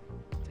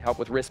 To help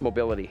with wrist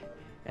mobility,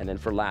 and then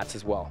for lats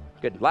as well.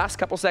 Good, last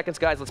couple seconds,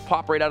 guys. Let's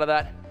pop right out of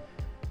that,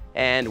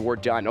 and we're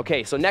done.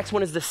 Okay, so next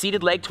one is the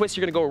seated leg twist.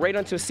 You're gonna go right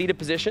onto a seated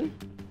position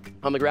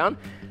on the ground.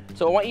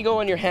 So I want you to go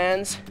on your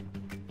hands,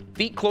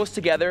 feet close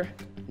together,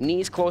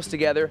 knees close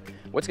together.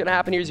 What's gonna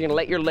happen here is you're gonna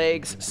let your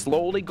legs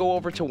slowly go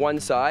over to one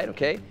side,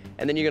 okay?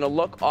 And then you're gonna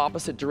look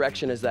opposite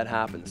direction as that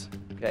happens,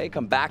 okay?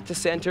 Come back to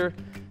center,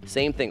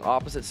 same thing,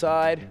 opposite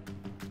side.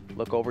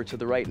 Look over to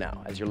the right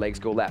now as your legs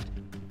go left.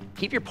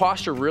 Keep your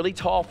posture really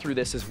tall through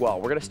this as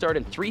well. We're gonna start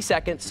in 3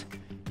 seconds,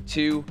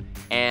 2,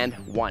 and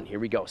 1. Here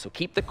we go. So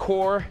keep the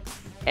core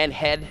and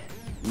head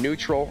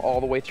neutral all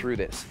the way through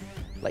this.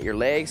 Let your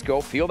legs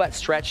go. Feel that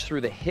stretch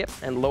through the hip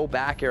and low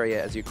back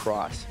area as you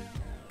cross.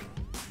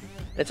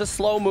 It's a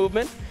slow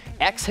movement.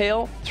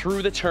 Exhale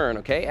through the turn,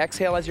 okay?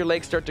 Exhale as your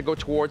legs start to go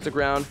towards the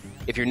ground.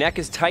 If your neck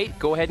is tight,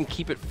 go ahead and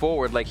keep it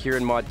forward like here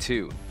in mod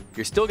 2.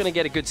 You're still gonna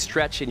get a good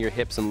stretch in your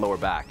hips and lower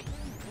back.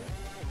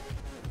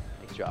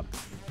 Nice job.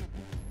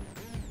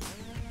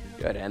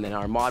 Good, and then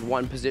our mod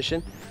 1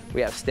 position,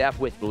 we have Steph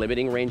with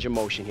limiting range of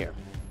motion here.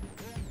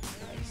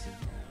 Nice.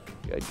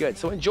 Good, good.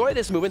 So enjoy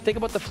this movement. Think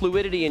about the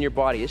fluidity in your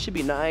body. It should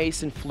be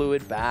nice and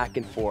fluid back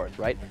and forth,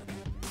 right?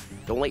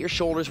 Don't let your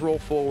shoulders roll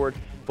forward.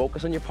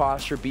 Focus on your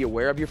posture. Be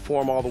aware of your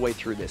form all the way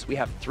through this. We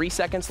have 3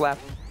 seconds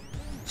left,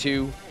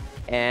 2,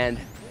 and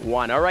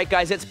 1. All right,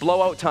 guys, it's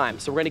blowout time.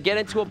 So we're gonna get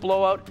into a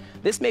blowout.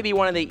 This may be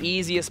one of the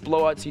easiest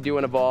blowouts you do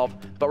in Evolve,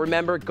 but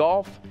remember,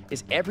 golf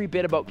is every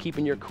bit about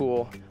keeping your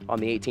cool on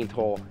the 18th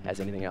hole as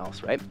anything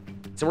else, right?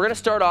 So we're gonna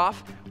start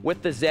off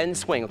with the Zen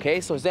swing, okay?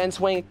 So Zen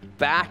swing,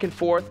 back and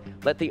forth.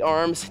 Let the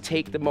arms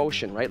take the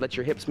motion, right? Let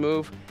your hips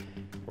move.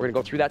 We're gonna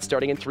go through that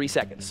starting in 3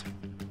 seconds.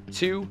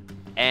 2,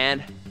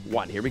 and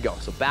 1. Here we go.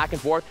 So back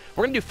and forth.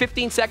 We're gonna do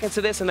 15 seconds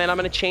of this, and then I'm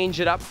gonna change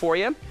it up for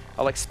you.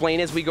 I'll explain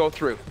as we go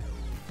through.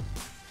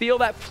 Feel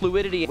that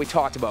fluidity we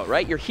talked about,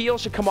 right? Your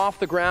heels should come off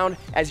the ground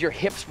as your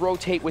hips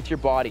rotate with your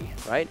body,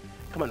 right?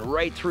 Coming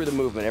right through the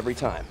movement every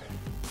time.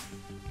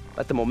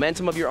 Let the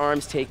momentum of your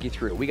arms take you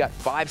through. We got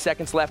 5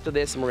 seconds left of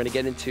this, and we're gonna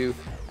get into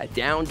a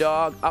down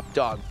dog, up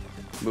dog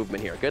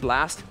movement here. Good,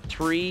 last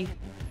 3,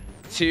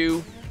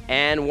 2,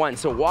 and 1.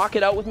 So walk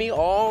it out with me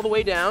all the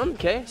way down,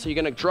 okay? So you're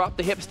gonna drop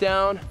the hips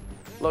down,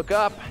 look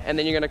up, and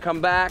then you're gonna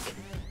come back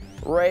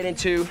right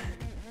into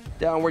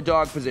downward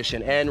dog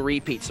position and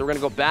repeat. So we're gonna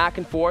go back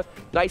and forth,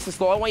 nice and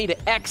slow. I want you to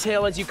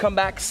exhale as you come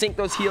back, sink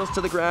those heels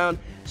to the ground,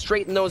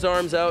 straighten those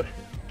arms out.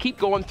 Keep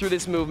going through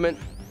this movement.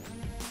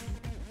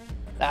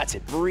 That's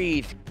it,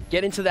 breathe.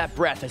 Get into that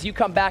breath. As you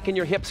come back and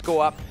your hips go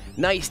up,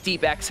 nice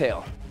deep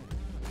exhale.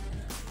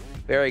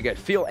 Very good,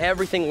 feel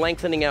everything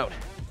lengthening out.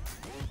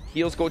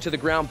 Heels go to the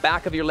ground,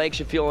 back of your leg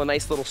should feel a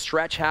nice little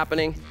stretch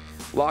happening,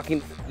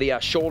 locking the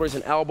shoulders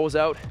and elbows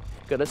out.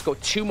 Good, let's go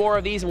 2 more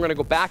of these, and we're gonna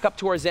go back up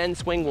to our Zen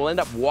swing. We'll end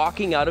up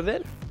walking out of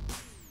it.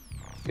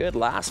 Good,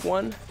 last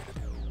one.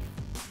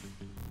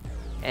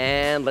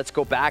 And let's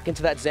go back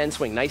into that Zen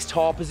swing. Nice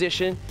tall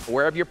position,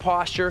 aware of your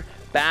posture,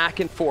 back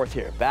and forth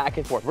here, back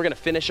and forth. We're gonna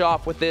finish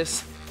off with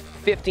this.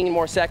 15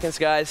 more seconds,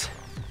 guys.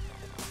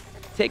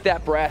 Take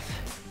that breath.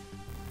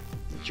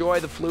 Enjoy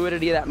the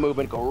fluidity of that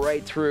movement. Go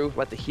right through,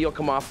 let the heel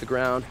come off the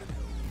ground.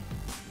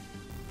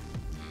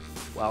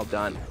 Well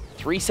done.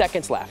 3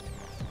 seconds left.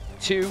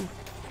 2,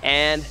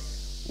 and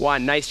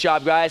 1. Nice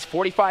job, guys.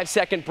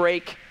 45-second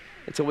break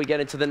until we get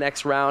into the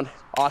next round.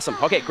 Awesome.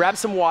 Okay, grab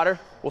some water.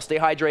 We'll stay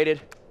hydrated.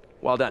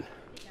 Well done.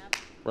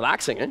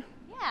 Relaxing, eh?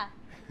 Yeah.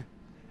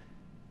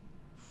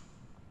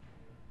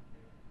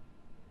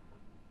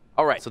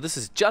 All right, so this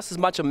is just as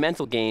much a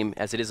mental game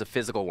as it is a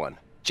physical one,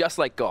 just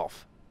like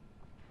golf.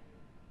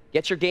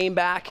 Get your game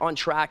back on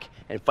track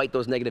and fight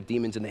those negative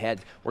demons in the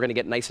head. We're gonna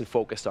get nice and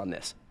focused on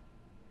this.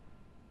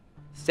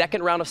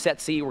 Second round of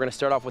set C, we're gonna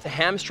start off with a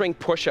hamstring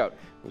push-out,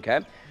 okay?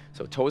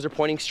 So toes are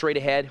pointing straight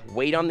ahead,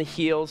 weight on the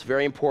heels,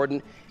 very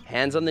important,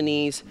 hands on the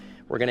knees.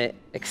 We're gonna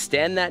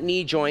extend that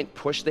knee joint,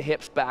 push the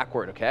hips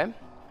backward, okay?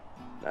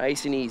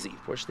 Nice and easy,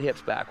 push the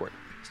hips backward.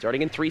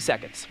 Starting in 3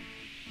 seconds.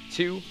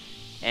 2,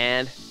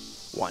 and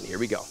 1, here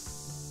we go.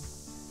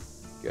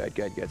 Good,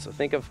 good, good. So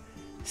think of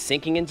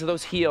sinking into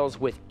those heels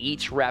with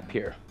each rep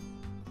here.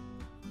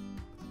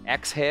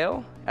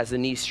 Exhale as the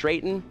knees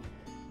straighten,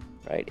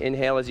 right?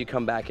 Inhale as you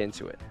come back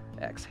into it.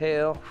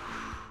 Exhale,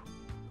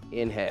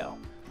 inhale.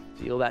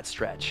 Feel that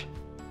stretch.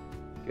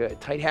 Good,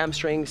 tight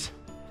hamstrings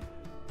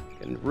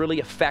can really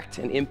affect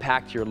and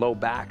impact your low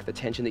back, the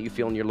tension that you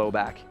feel in your low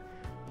back.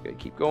 Good,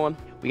 keep going.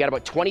 We got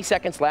about 20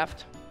 seconds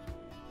left.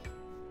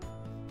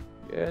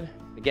 Good.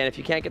 Again, if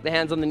you can't get the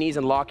hands on the knees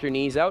and lock your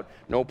knees out,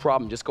 no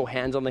problem. Just go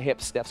hands on the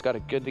hips. Steph's got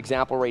a good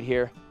example right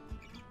here.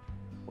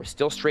 We're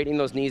still straightening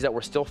those knees out.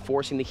 We're still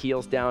forcing the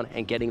heels down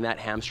and getting that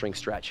hamstring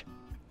stretch.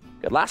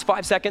 Good, last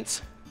 5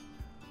 seconds.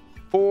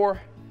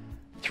 4,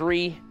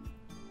 3,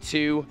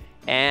 2,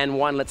 and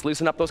 1. Let's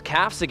loosen up those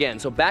calves again.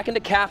 So back into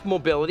calf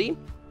mobility.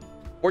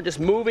 We're just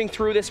moving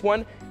through this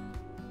one.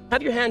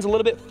 Have your hands a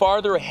little bit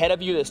farther ahead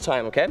of you this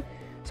time, okay?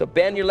 So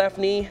bend your left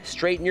knee,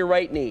 straighten your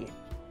right knee.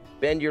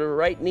 Bend your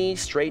right knee,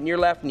 straighten your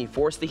left knee.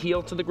 Force the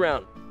heel to the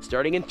ground.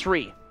 Starting in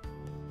 3,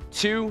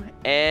 2,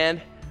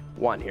 and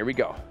 1. Here we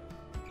go.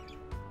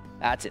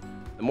 That's it.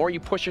 The more you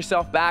push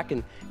yourself back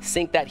and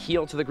sink that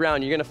heel to the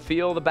ground, you're gonna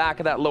feel the back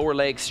of that lower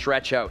leg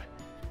stretch out.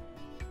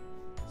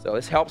 So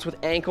this helps with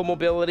ankle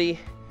mobility,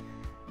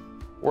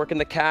 working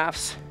the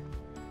calves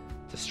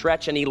to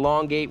stretch and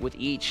elongate with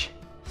each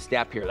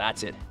step here.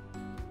 That's it.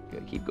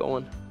 Good, keep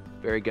going.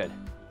 Very good.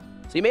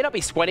 So you may not be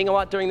sweating a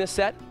lot during this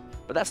set,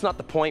 but that's not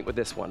the point with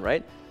this one,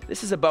 right?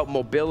 This is about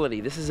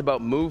mobility. This is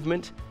about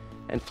movement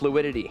and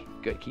fluidity.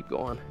 Good, keep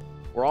going.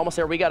 We're almost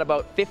there. We got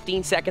about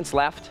 15 seconds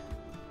left.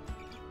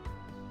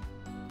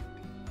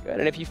 Good,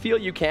 and if you feel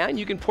you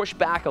can push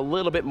back a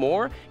little bit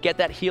more, get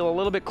that heel a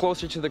little bit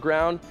closer to the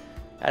ground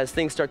as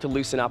things start to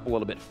loosen up a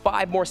little bit.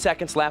 5 more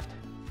seconds left.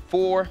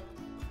 4,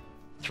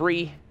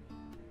 3,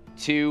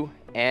 2,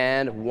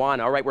 and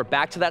 1. All right, we're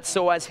back to that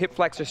psoas hip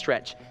flexor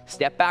stretch.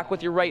 Step back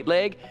with your right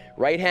leg,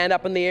 right hand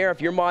up in the air. If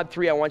you're mod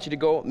 3, I want you to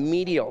go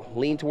medial.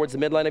 Lean towards the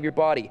midline of your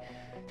body.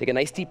 Take a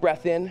nice deep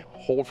breath in,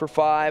 hold for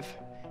 5.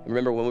 And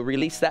remember, when we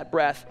release that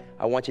breath,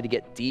 I want you to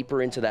get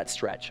deeper into that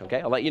stretch, okay?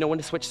 I'll let you know when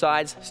to switch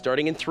sides,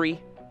 starting in 3,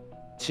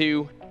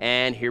 2,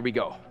 and here we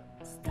go.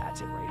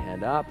 That's it, right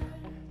hand up.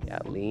 Yeah,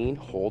 lean,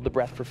 hold the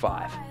breath for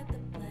 5.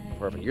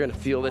 Perfect, you're gonna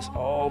feel this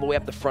all the way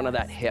up the front of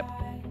that hip.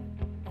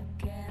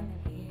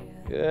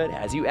 Good,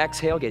 as you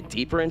exhale, get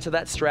deeper into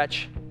that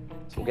stretch.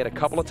 So we'll get a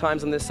couple of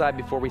times on this side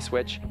before we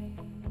switch.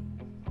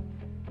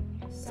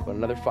 About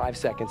another 5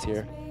 seconds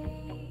here.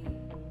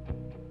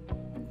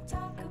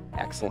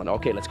 Excellent,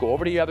 okay, let's go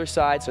over to the other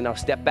side. So now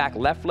step back,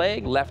 left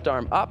leg, left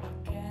arm up.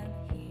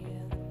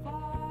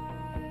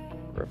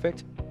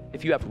 Perfect.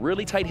 If you have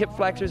really tight hip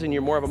flexors and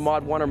you're more of a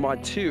mod 1 or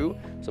mod 2,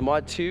 so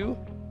mod 2,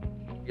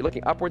 you're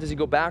looking upwards as you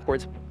go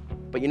backwards,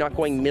 but you're not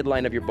going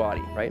midline of your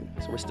body, right?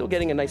 So we're still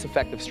getting a nice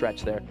effective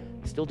stretch there.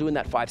 Still doing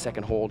that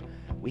 5-second hold.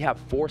 We have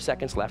 4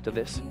 seconds left of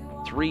this.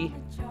 3,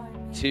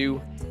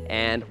 2,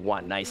 and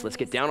 1. Nice, let's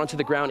get down onto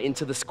the ground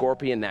into the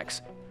scorpion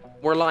next.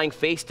 We're lying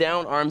face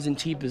down, arms in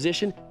T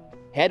position,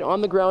 head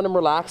on the ground and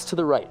relax to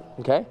the right,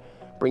 okay?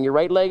 Bring your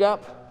right leg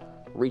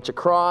up, reach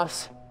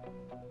across,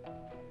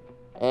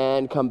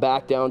 and come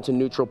back down to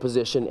neutral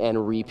position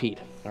and repeat.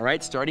 All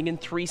right, starting in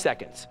 3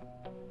 seconds.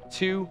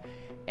 2,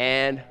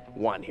 and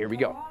 1, here we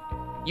go.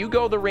 You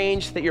go the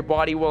range that your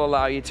body will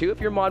allow you to.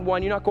 If you're mod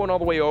 1, you're not going all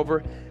the way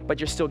over,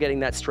 but you're still getting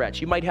that stretch.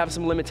 You might have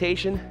some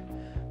limitation,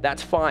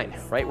 that's fine,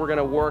 right? We're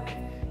gonna work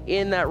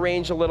in that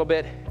range a little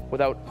bit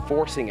without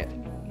forcing it.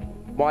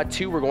 Mod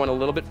 2, we're going a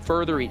little bit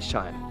further each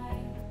time.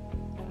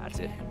 That's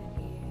it.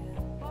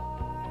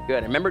 Good,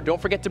 and remember, don't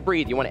forget to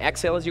breathe. You wanna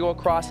exhale as you go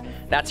across.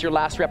 That's your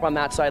last rep on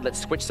that side. Let's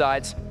switch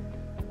sides.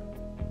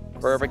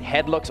 Perfect,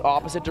 head looks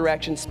opposite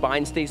direction,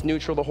 spine stays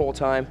neutral the whole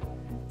time.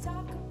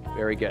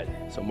 Very good.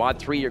 So mod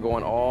 3, you're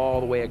going all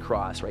the way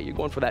across, right? You're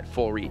going for that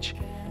full reach.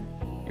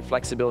 Your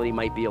flexibility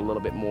might be a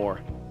little bit more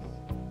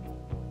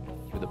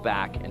through the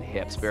back and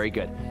hips. Very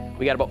good.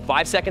 We got about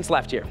 5 seconds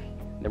left here.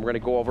 Then we're gonna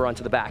go over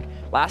onto the back.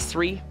 Last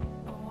 3,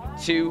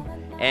 2,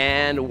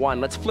 and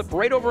 1. Let's flip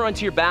right over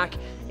onto your back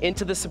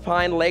into the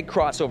supine leg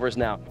crossovers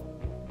now.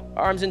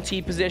 Arms in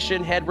T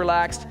position, head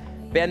relaxed.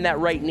 Bend that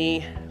right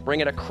knee, bring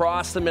it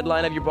across the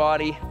midline of your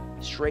body.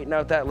 Straighten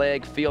out that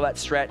leg, feel that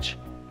stretch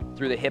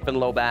through the hip and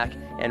low back,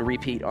 and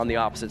repeat on the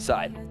opposite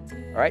side.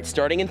 All right,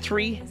 starting in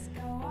 3,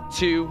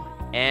 2,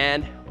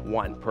 and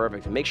 1.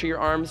 Perfect. And make sure your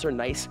arms are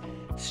nice,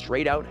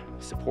 straight out,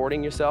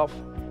 supporting yourself.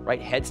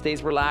 Right, head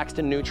stays relaxed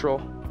and neutral.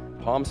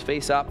 Palms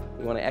face up.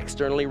 We want to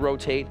externally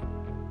rotate.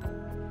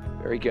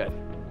 Very good.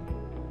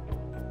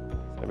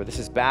 Remember, this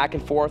is back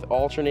and forth,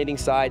 alternating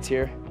sides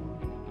here.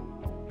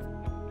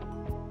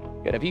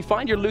 Good. If you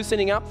find you're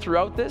loosening up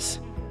throughout this,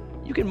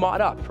 you can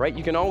mod up, right?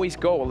 You can always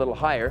go a little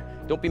higher.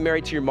 Don't be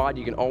married to your mod.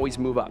 You can always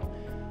move up.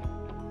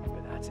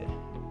 Good, that's it.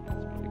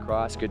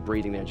 Across. Good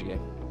breathing there, Jigay.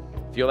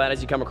 Feel that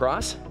as you come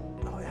across?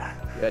 Oh, yeah.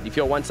 Good. Do you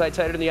feel one side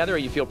tighter than the other, or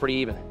you feel pretty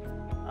even?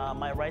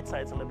 My right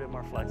side's a little bit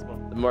more flexible.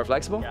 A little more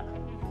flexible? Yeah.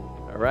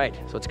 All right.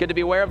 So it's good to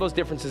be aware of those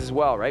differences as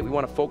well, right? We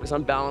want to focus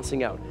on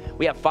balancing out.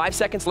 We have 5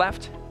 seconds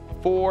left.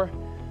 4,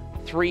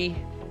 3,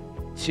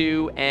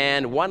 2,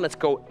 and 1. Let's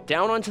go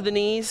down onto the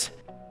knees.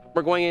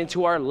 We're going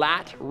into our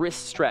lat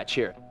wrist stretch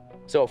here.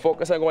 So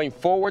focus on going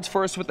forwards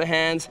first with the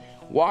hands,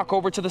 walk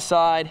over to the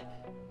side,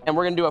 and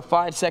we're gonna do a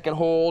 5-second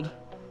hold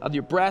of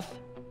your breath,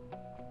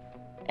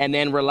 and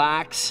then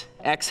relax,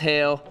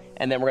 exhale,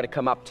 and then we're gonna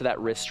come up to that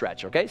wrist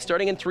stretch, okay?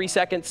 Starting in 3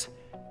 seconds,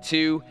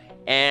 2,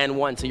 and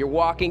 1. So you're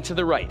walking to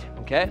the right,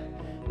 okay?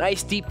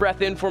 Nice deep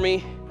breath in for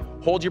me.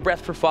 Hold your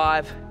breath for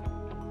 5,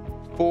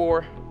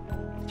 4,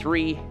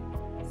 3,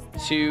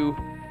 2,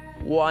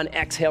 1,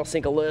 exhale,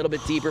 sink a little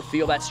bit deeper.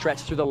 Feel that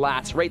stretch through the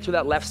lats, right through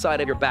that left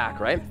side of your back,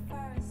 right?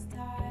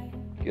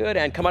 Good,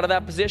 and come out of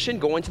that position,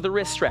 go into the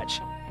wrist stretch.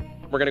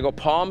 We're gonna go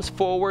palms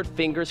forward,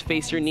 fingers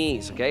face your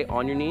knees, okay?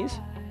 On your knees.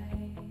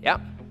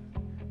 Yep.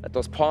 Let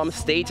those palms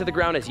stay to the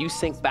ground as you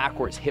sink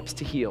backwards, hips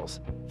to heels.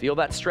 Feel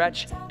that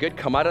stretch. Good,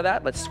 come out of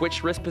that. Let's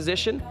switch wrist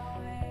position.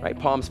 Right,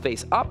 palms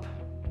face up.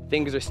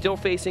 Fingers are still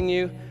facing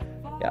you.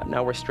 Yeah,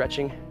 now we're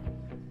stretching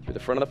through the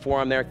front of the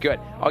forearm there. Good.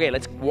 Okay,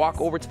 let's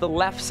walk over to the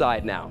left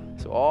side now.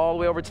 So all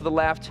the way over to the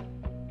left.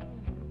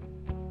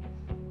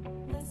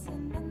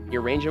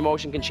 Your range of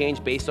motion can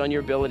change based on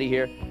your ability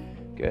here.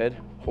 Good.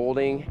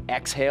 Holding,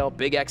 exhale,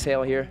 big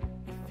exhale here.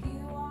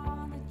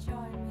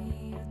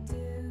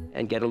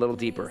 And get a little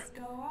deeper.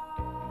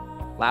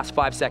 Last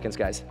 5 seconds,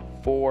 guys.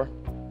 4,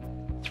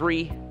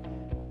 3,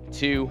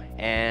 2,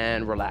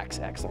 and relax.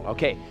 Excellent.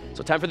 Okay,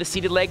 so time for the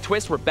seated leg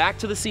twist. We're back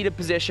to the seated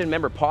position.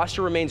 Remember,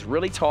 posture remains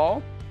really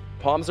tall.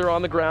 Palms are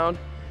on the ground.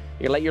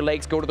 You let your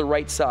legs go to the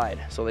right side.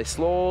 So they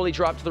slowly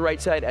drop to the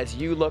right side as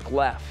you look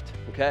left,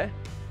 okay?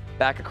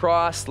 Back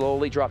across,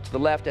 slowly drop to the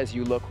left as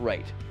you look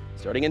right.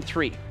 Starting in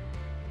 3,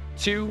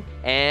 2,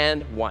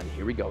 and 1.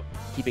 Here we go.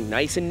 Keeping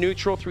nice and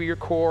neutral through your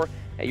core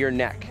and your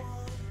neck.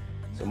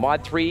 So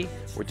mod 3,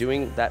 we're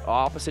doing that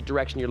opposite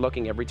direction you're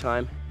looking every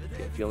time.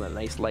 Okay, feeling that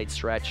nice light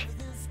stretch.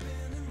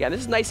 Yeah,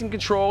 this is nice and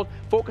controlled.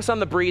 Focus on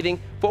the breathing,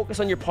 focus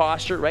on your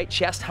posture, right?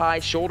 Chest high,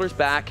 shoulders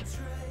back.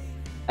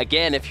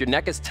 Again, if your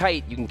neck is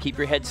tight, you can keep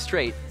your head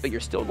straight, but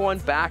you're still going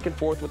back and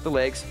forth with the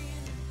legs.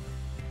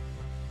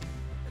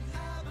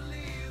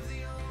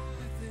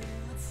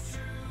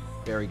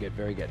 Very good,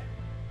 very good.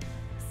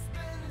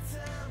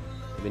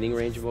 Limiting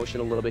range of motion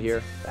a little bit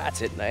here.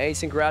 That's it,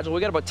 nice and gradual.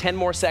 We got about 10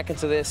 more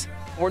seconds of this.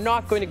 We're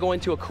not going to go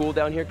into a cool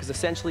down here because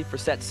essentially for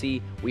set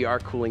C, we are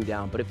cooling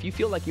down. But if you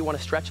feel like you want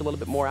to stretch a little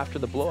bit more after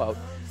the blowout,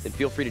 then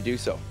feel free to do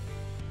so.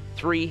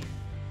 3,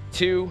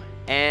 2,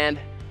 and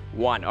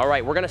 1. All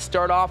right, we're gonna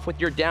start off with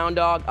your down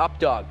dog, up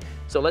dog.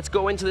 So let's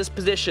go into this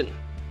position,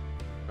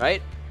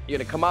 right? You're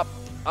gonna come up,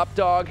 up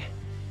dog,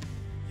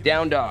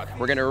 down dog.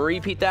 We're gonna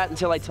repeat that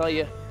until I tell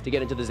you to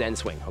get into the Zen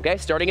swing, okay?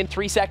 Starting in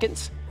 3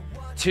 seconds,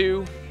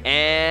 2,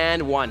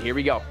 and 1. Here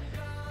we go.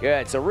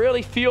 Good, so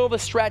really feel the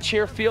stretch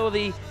here, feel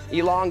the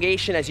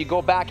elongation as you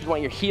go back. You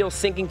want your heels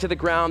sinking to the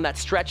ground, that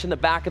stretch in the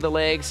back of the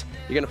legs.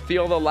 You're gonna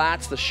feel the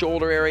lats, the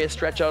shoulder area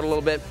stretch out a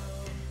little bit.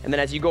 And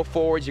then as you go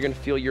forwards, you're gonna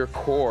feel your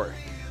core,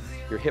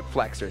 your hip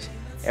flexors,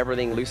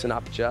 everything loosen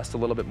up just a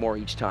little bit more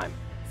each time.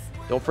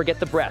 Don't forget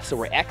the breath. So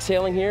we're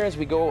exhaling here as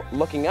we go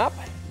looking up.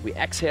 We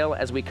exhale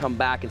as we come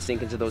back and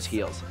sink into those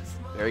heels.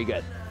 Very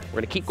good. We're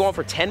gonna keep going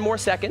for 10 more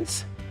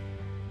seconds.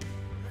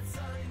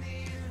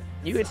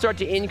 You can start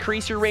to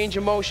increase your range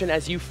of motion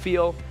as you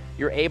feel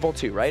you're able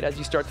to, right? As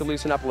you start to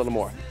loosen up a little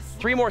more.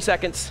 3 more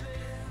seconds,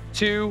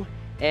 2,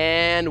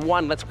 and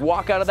 1. Let's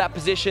walk out of that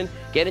position.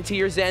 Get into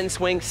your Zen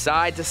swing,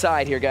 side to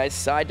side here, guys,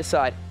 side to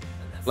side.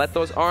 Let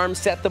those arms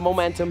set the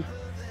momentum.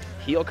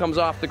 Heel comes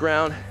off the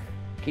ground.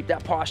 Keep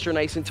that posture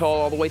nice and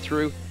tall all the way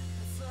through.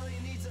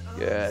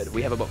 Good.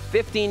 We have about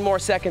 15 more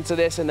seconds of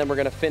this, and then we're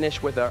gonna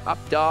finish with our up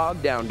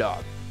dog, down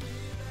dog.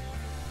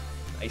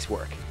 Nice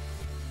work.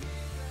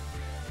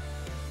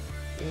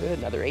 Good,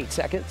 another 8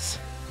 seconds.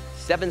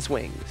 7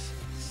 swings.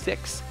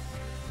 6,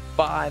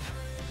 5,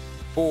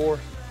 4,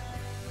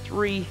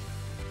 3,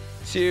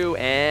 2,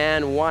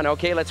 and 1.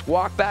 Okay, let's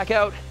walk back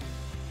out.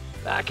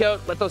 Back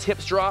out, let those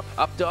hips drop.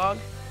 Up dog,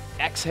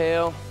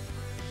 exhale.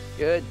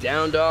 Good,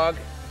 down dog,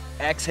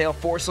 exhale.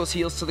 Force those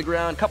heels to the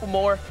ground. Couple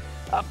more.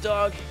 Up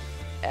dog,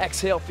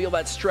 exhale. Feel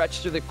that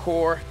stretch through the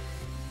core.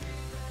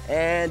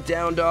 And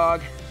down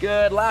dog.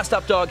 Good, last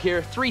up dog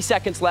here. 3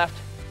 seconds left.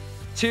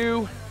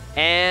 2,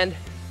 and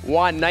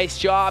 1. Nice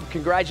job,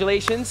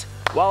 congratulations.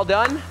 Well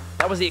done.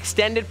 That was the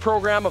extended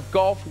program of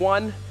Golf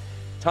 1.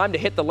 Time to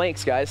hit the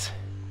links, guys.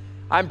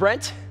 I'm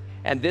Brent,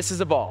 and this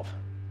is Evolve.